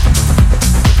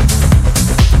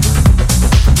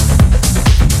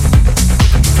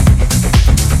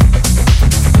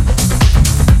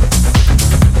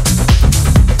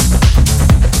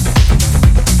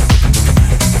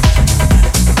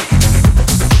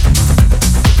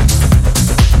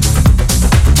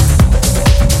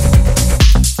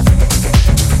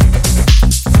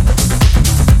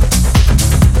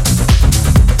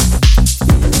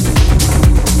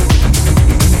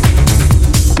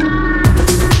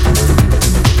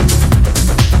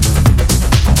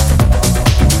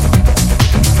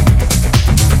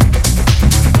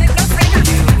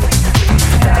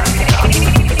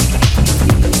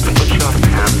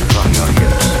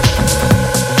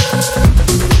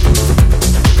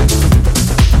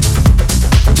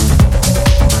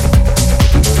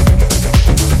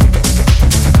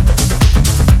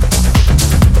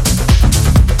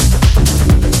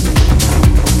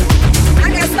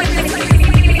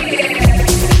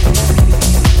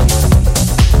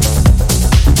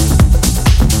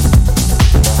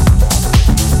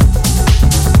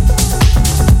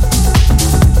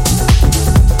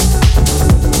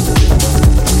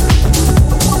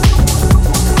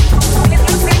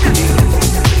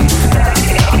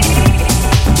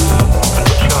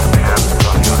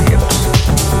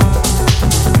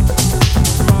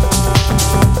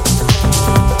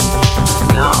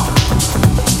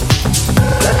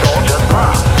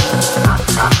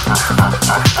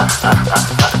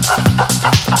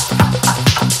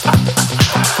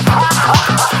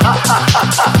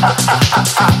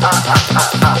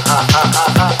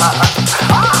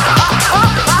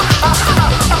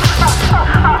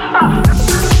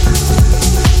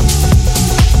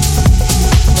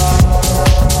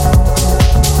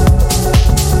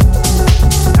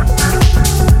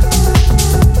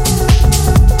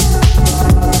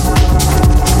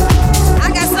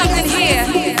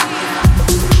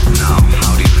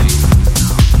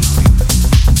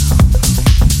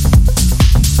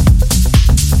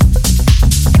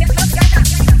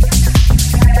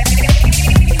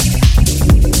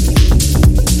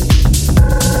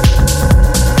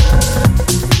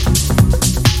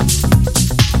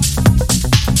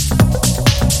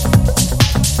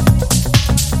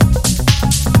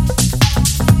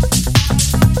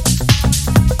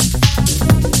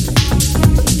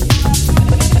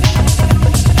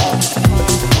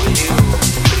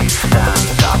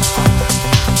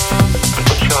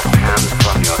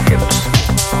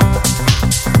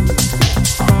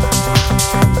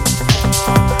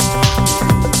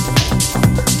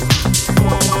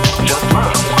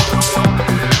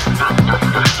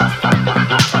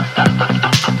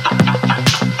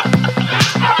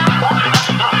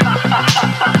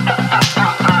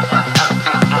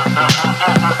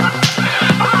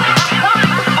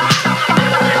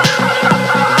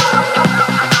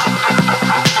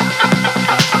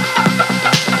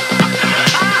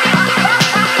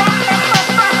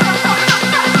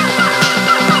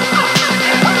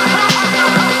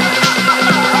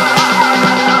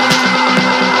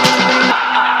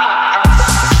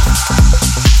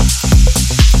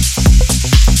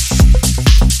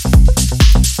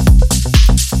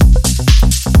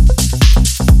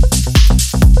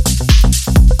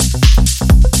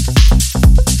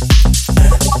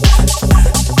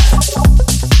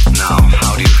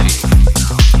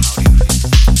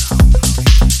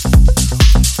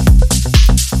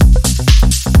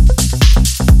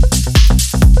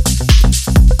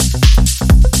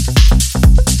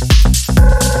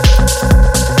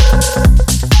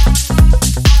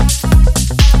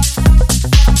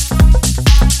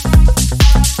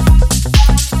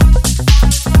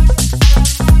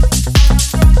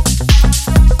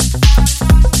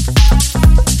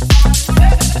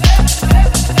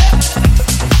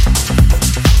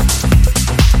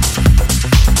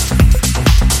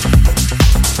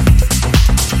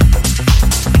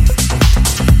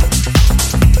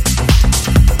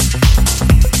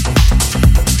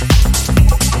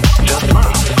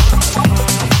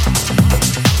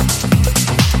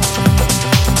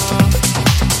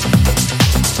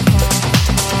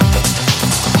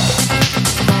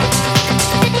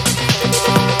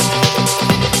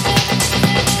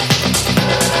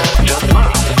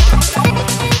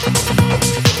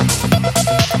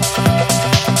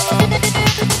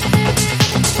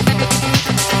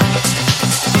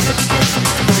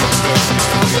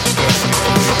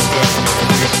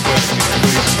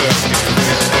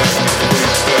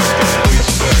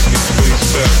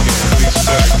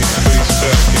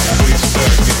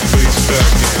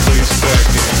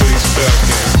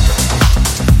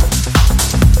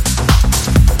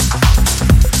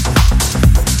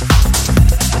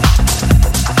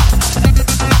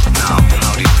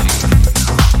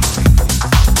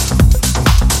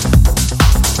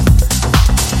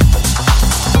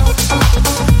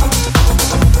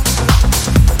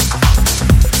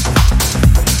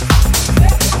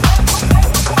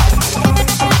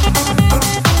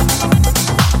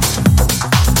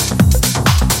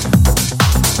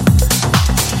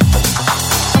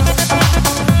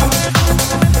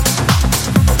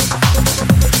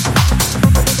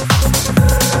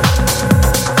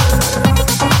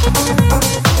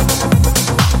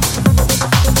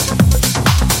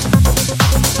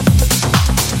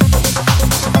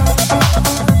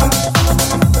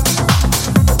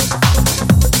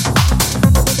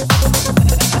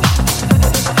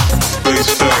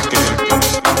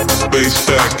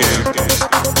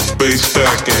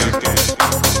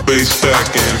 bass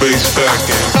stacking, bass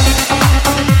stacking.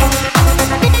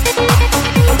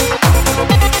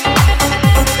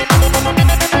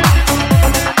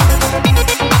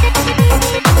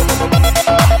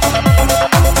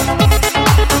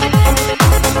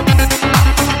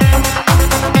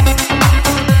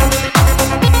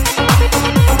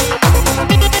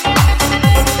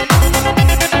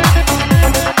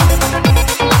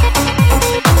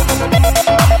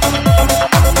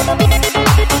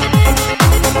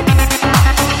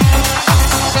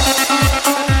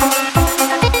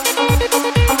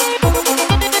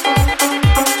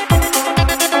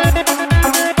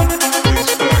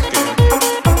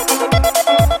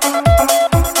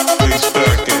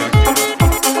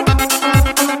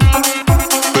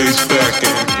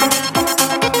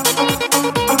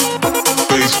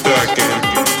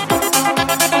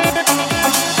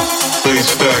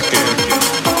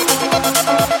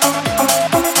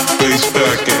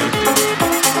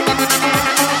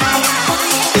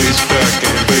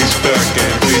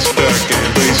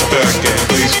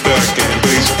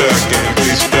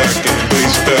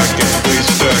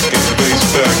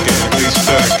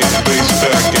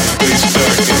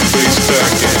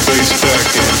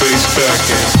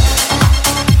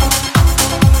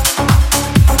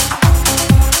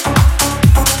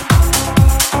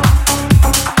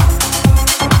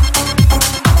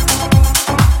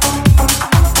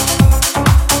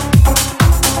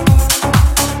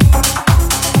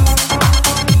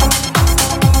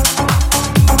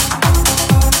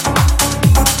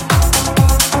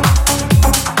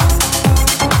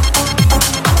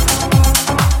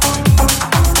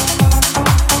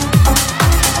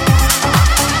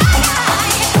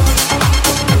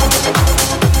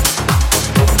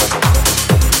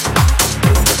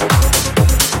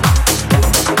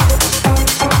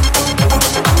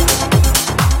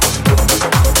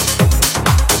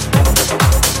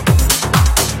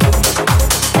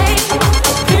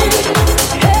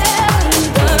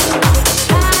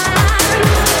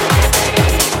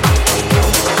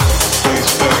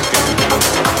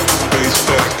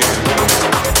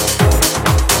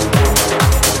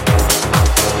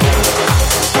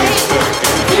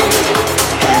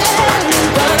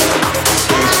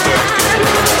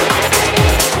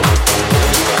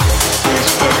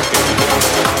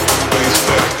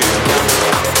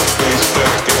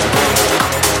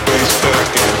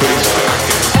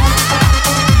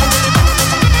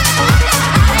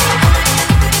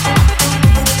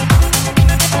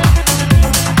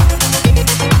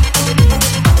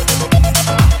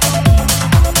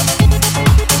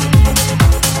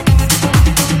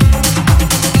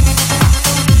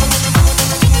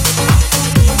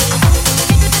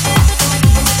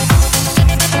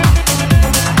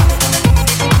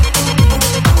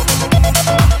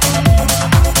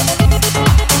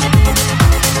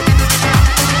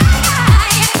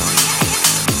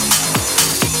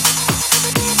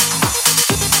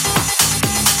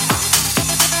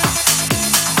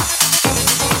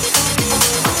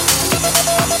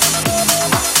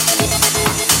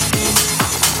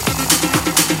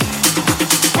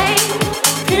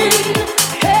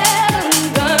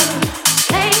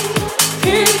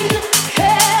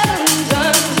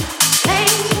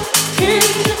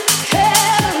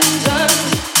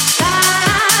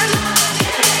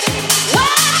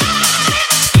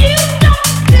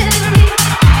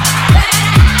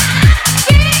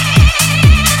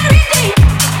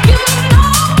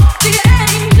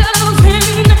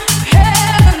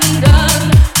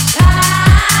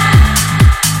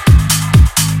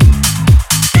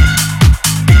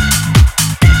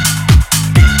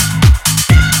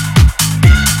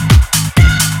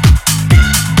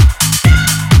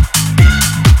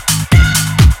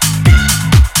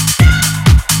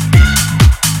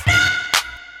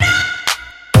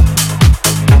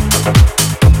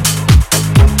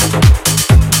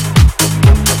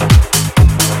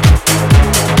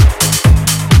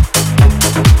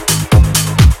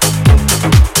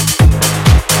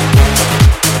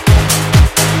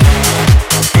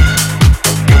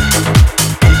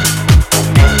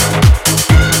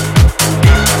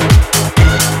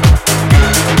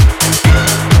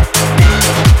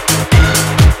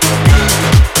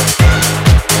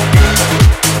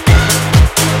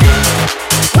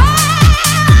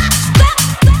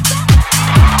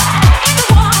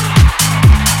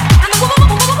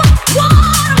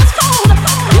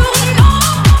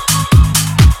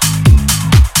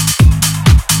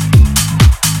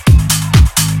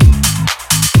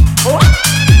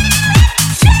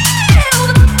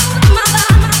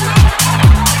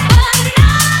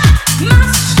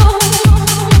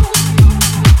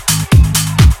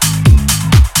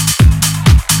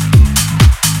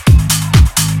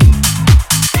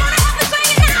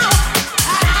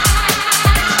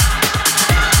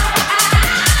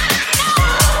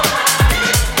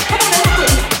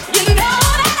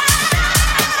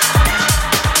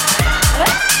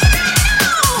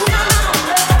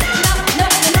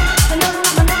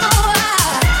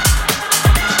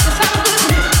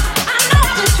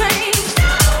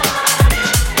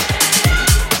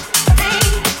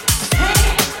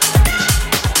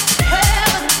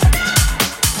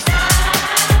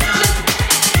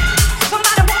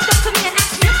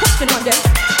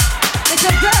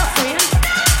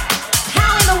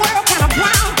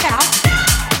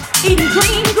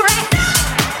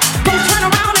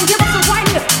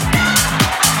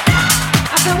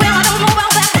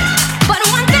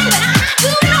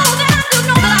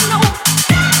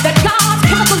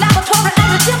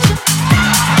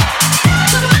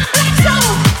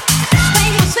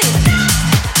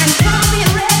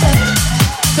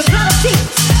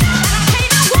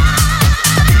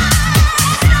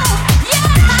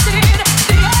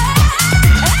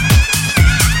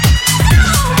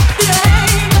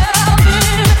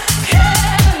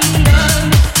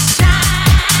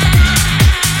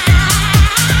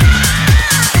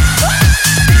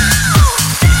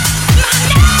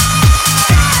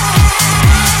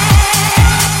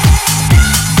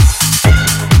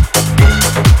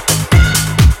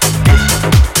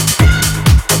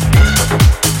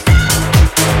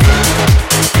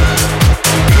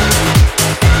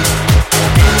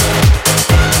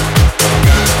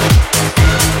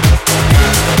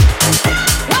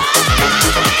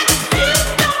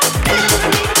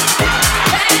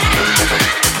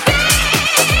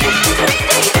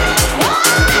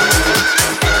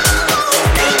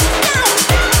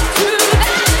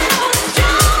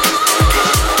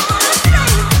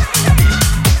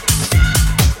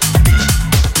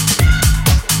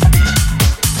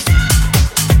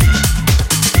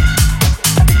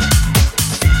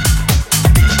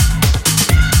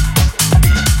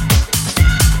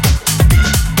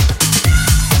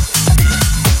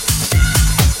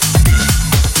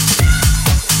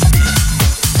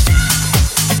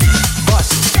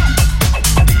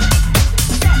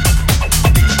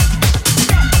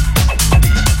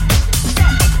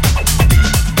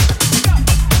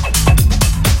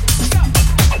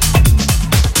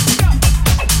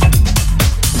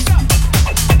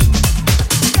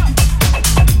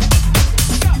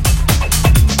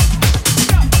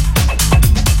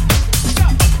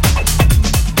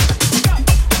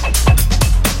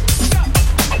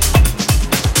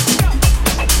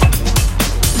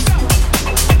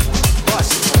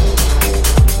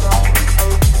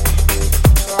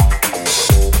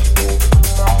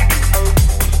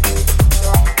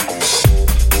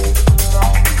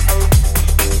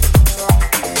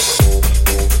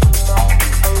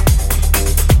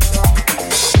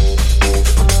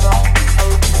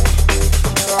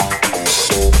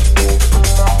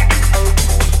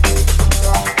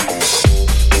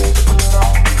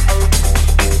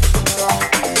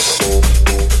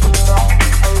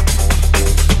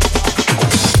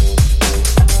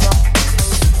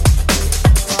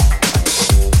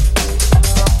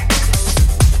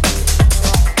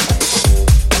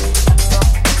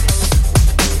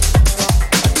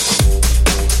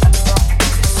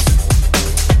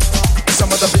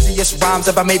 rhymes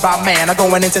ever made by man are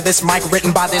going into this mic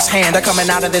written by this hand, are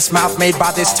coming out of this mouth made by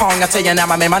this tongue. I tell you now,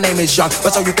 my man, my name is Young.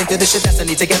 But so you think that this shit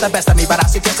destiny to get the best of me, but I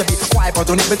suggest to be quiet, but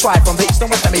don't even try from the east and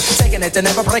west of me. Taking it and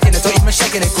never breaking it, or even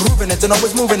shaking it, grooving it and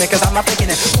always moving it, cause I'm not faking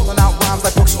it. Pulling out rhymes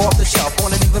like books off the shelf.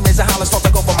 Born in England, raising hollers, thought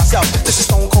to go for myself. This is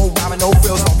stone cold rhyming, no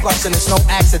frills, no bluffs, and it's no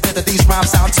accident that these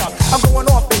rhymes sound tough. I'm going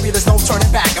off, baby, there's no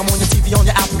turning back. I'm on your TV, on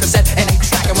your album cassette, and ain't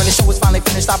track. And when the show is finally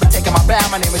finished, I'll be taking my bow.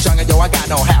 My name is Young, and yo, I got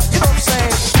no how. You know what I'm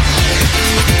saying?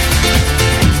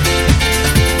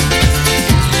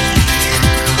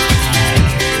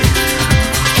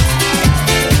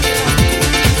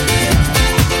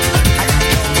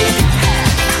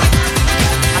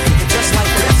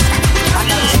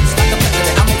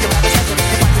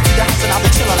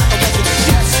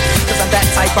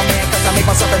 Type of man, cause I make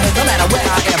myself a man no matter where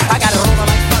I am. I got it rolling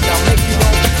like thunder, make you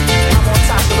know I'm on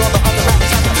top with all the other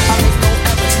rappers under. I make no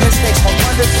efforts, mistakes or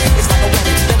wonders. It's like a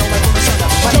wedding, they don't let me shut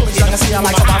up. My name is Young, I see I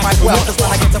like to rhyme right well. Cause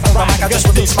when I get to the mic, I just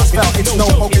release my spell. It's no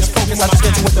focus, I just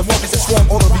get to with the focus and swarm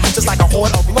all over you just like a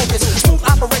horde of locusts. Smooth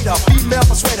operator, female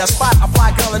persuader, spot a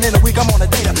fly girl and in a week I'm on a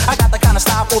data. I got the kind of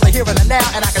style for the here and the now,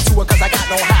 and I can do it cause I got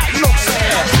no how. You know what I'm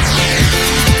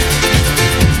saying?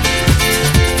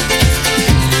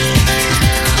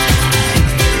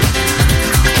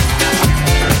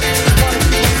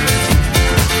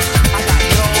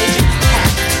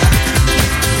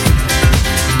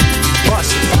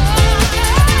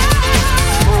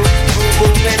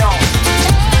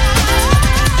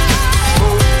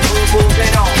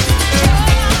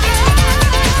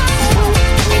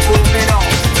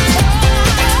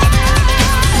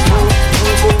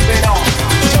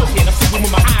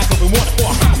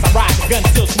 Gun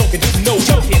still smoking, this is no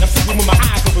joking. I'm sleeping with my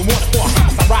eyes open, wanna for a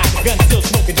house. I ride the gun still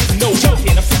smoking, this is no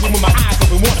joking. I'm sleeping with my eyes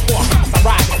open, wanna for a house. I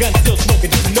ride the gun still smoking,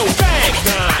 this is no bang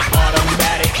gun.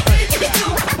 Automatic.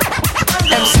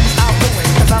 MC's out doing,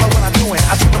 cause I know what I'm doing.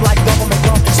 I treat them like government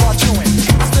gum and start chewing.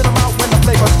 I spit them out when the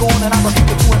flavor's gone, and I repeat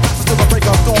the two and passes till the break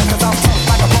of dawn. Cause I'm tough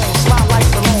like a bone, slide like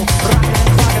the loan, rocking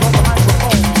and clocking on the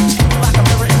microphone. Speaking like a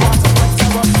mirror in rhymes of great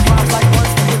terror. Rhymes like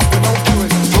words and hits with no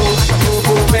errors. Move like a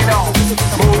moving on.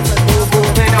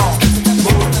 Moving on.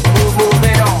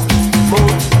 Moving on.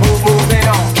 Moving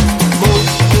on.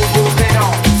 Moving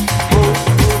on.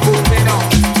 Moving on.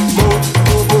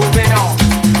 Moving on.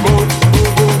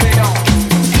 Moving on.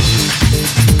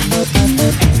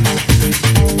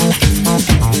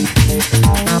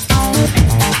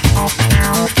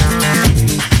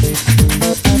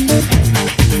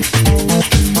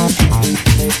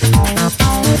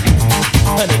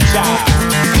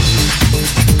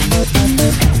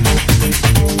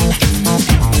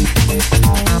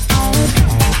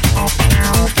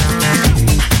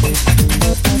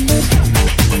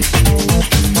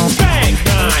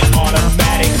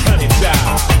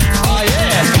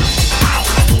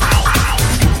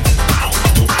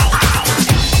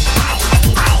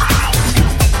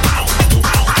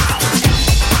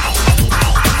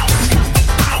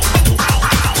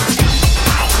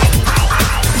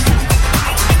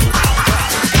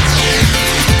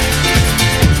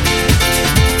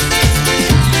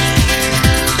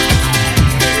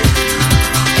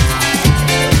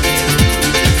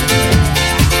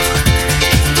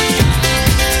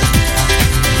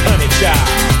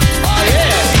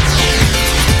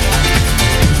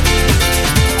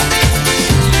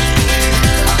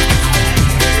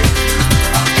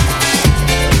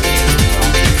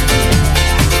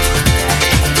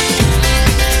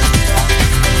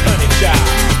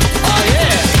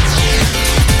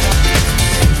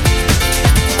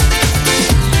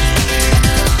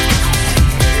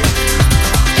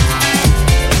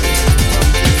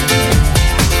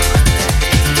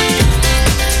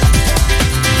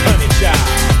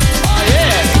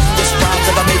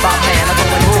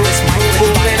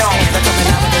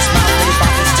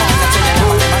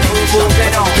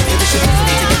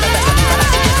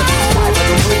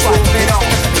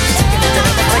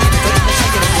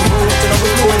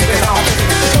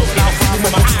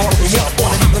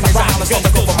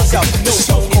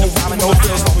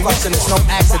 And it's no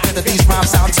accident that these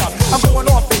rhymes sound tough. I'm going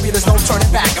off, baby, there's no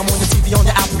turning back. I'm on your TV, on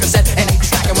your album cassette, and ain't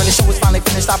track. And when the show is finally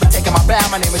finished, I'll be taking my bow.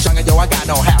 My name is Young, and yo, I got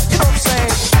no how. You know what I'm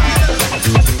saying?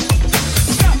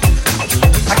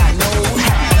 I got no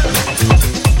how.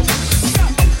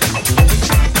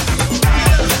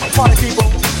 Party people,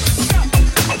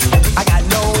 I got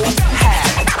no how.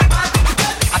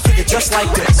 I kick it just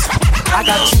like this. I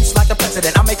got juice like the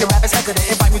president. I'm making rappers hesitant.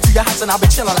 Invite me to your house and I'll be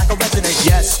chilling like a resident.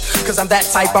 Yes, cause I'm that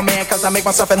type of man. Cause I make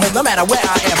myself at home no matter where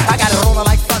I am. I got it rolling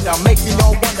like thunder. Make me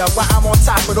no wonder why I'm on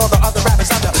top with all the other rappers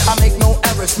under. I make no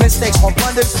errors, mistakes or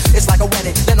blunders. It's like a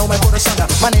wedding, then no man put asunder.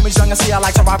 My name is Young and see I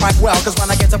like to rock well. Cause when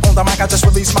I get up on the mic I just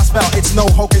release my spell. It's no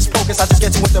hocus pocus, I just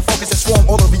get you with the focus and swarm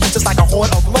all over you just like a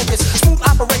horde of locusts. Smooth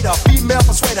operator, female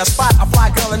persuader. Spot a fly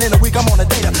girl and in a week I'm on a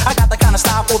data. I got the kind of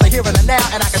style for the here and the now.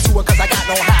 And I can do it cause I got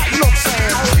no how. You know what I'm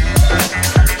saying?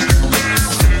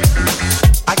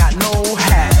 I got no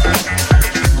hat.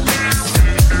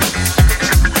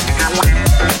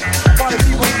 Party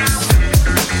people,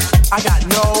 I got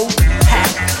no hat.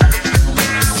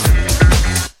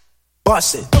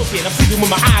 Bust it. Joking, I'm sleeping with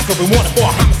my eyes open, wanted for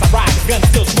a homicide ride. The gun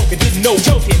still smoking, didn't know.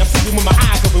 Joking, I'm sleeping with my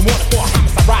eyes open, wanted for a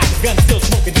homicide ride. The gun still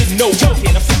smoking, didn't know.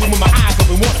 Joking, I'm sleeping with my eyes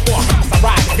open, wanted for a homicide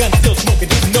ride. The gun still smoking,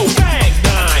 didn't know. Bang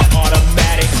 9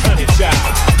 automatic honey job.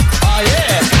 Oh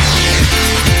yeah.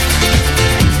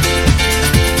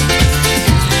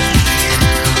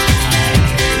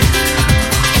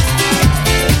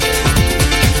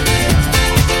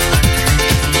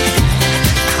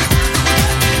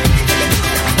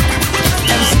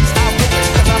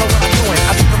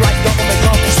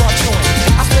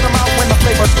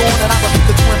 Going and I repeat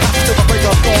the twin pops till the break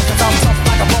of dawn. Cause I'm tough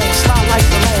like a bone, slide like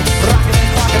the loan. Rockin' and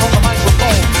clockin' on the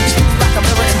microphone. Smooth like a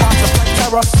mirror and bombs of flame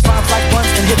terror. Rhymes like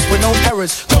runs and hits with no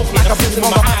errors. Dope like a business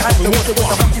on the mic. I'm the with the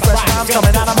funky fresh rhymes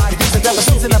coming out of my geese. And never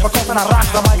season, never coughing. I rock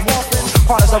the mic walking.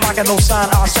 Hard as a rock and no sign,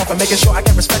 I soften. Making sure I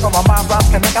get respect on my mind. Rhymes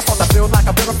connect. I start to feel like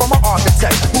a builder from an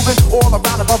architect. Moving all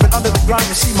around above and under the ground.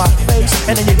 You see my face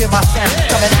and then you hear my sound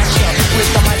coming at you. With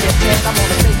the mic in hand, I'm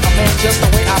gonna take my man just the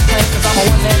way I plan. Cause I'm a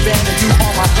one-man band and you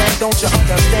are my fan. Don't you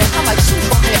understand? I'm like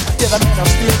Superman. You're the man of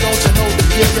steel. Don't you know the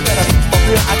deal? You better be for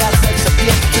real. I got sex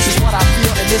appeal. This is what I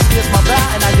feel and this is my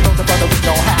vibe. And now you know the brother we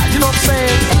don't have. You know what I'm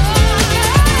saying?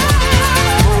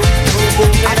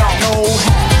 I got no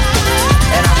hat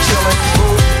and I'm chillin'.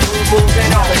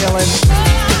 And I'm feeling.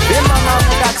 In my mouth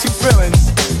I got 2 feelings.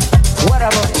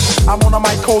 Whatever. I'm on a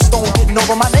mic, cold stone, getting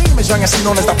over. My name is Young and see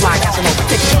known as the fly catching over.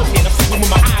 Joking, I'm sleeping with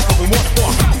my eyes open, wanted for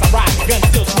a homicide ride. The gun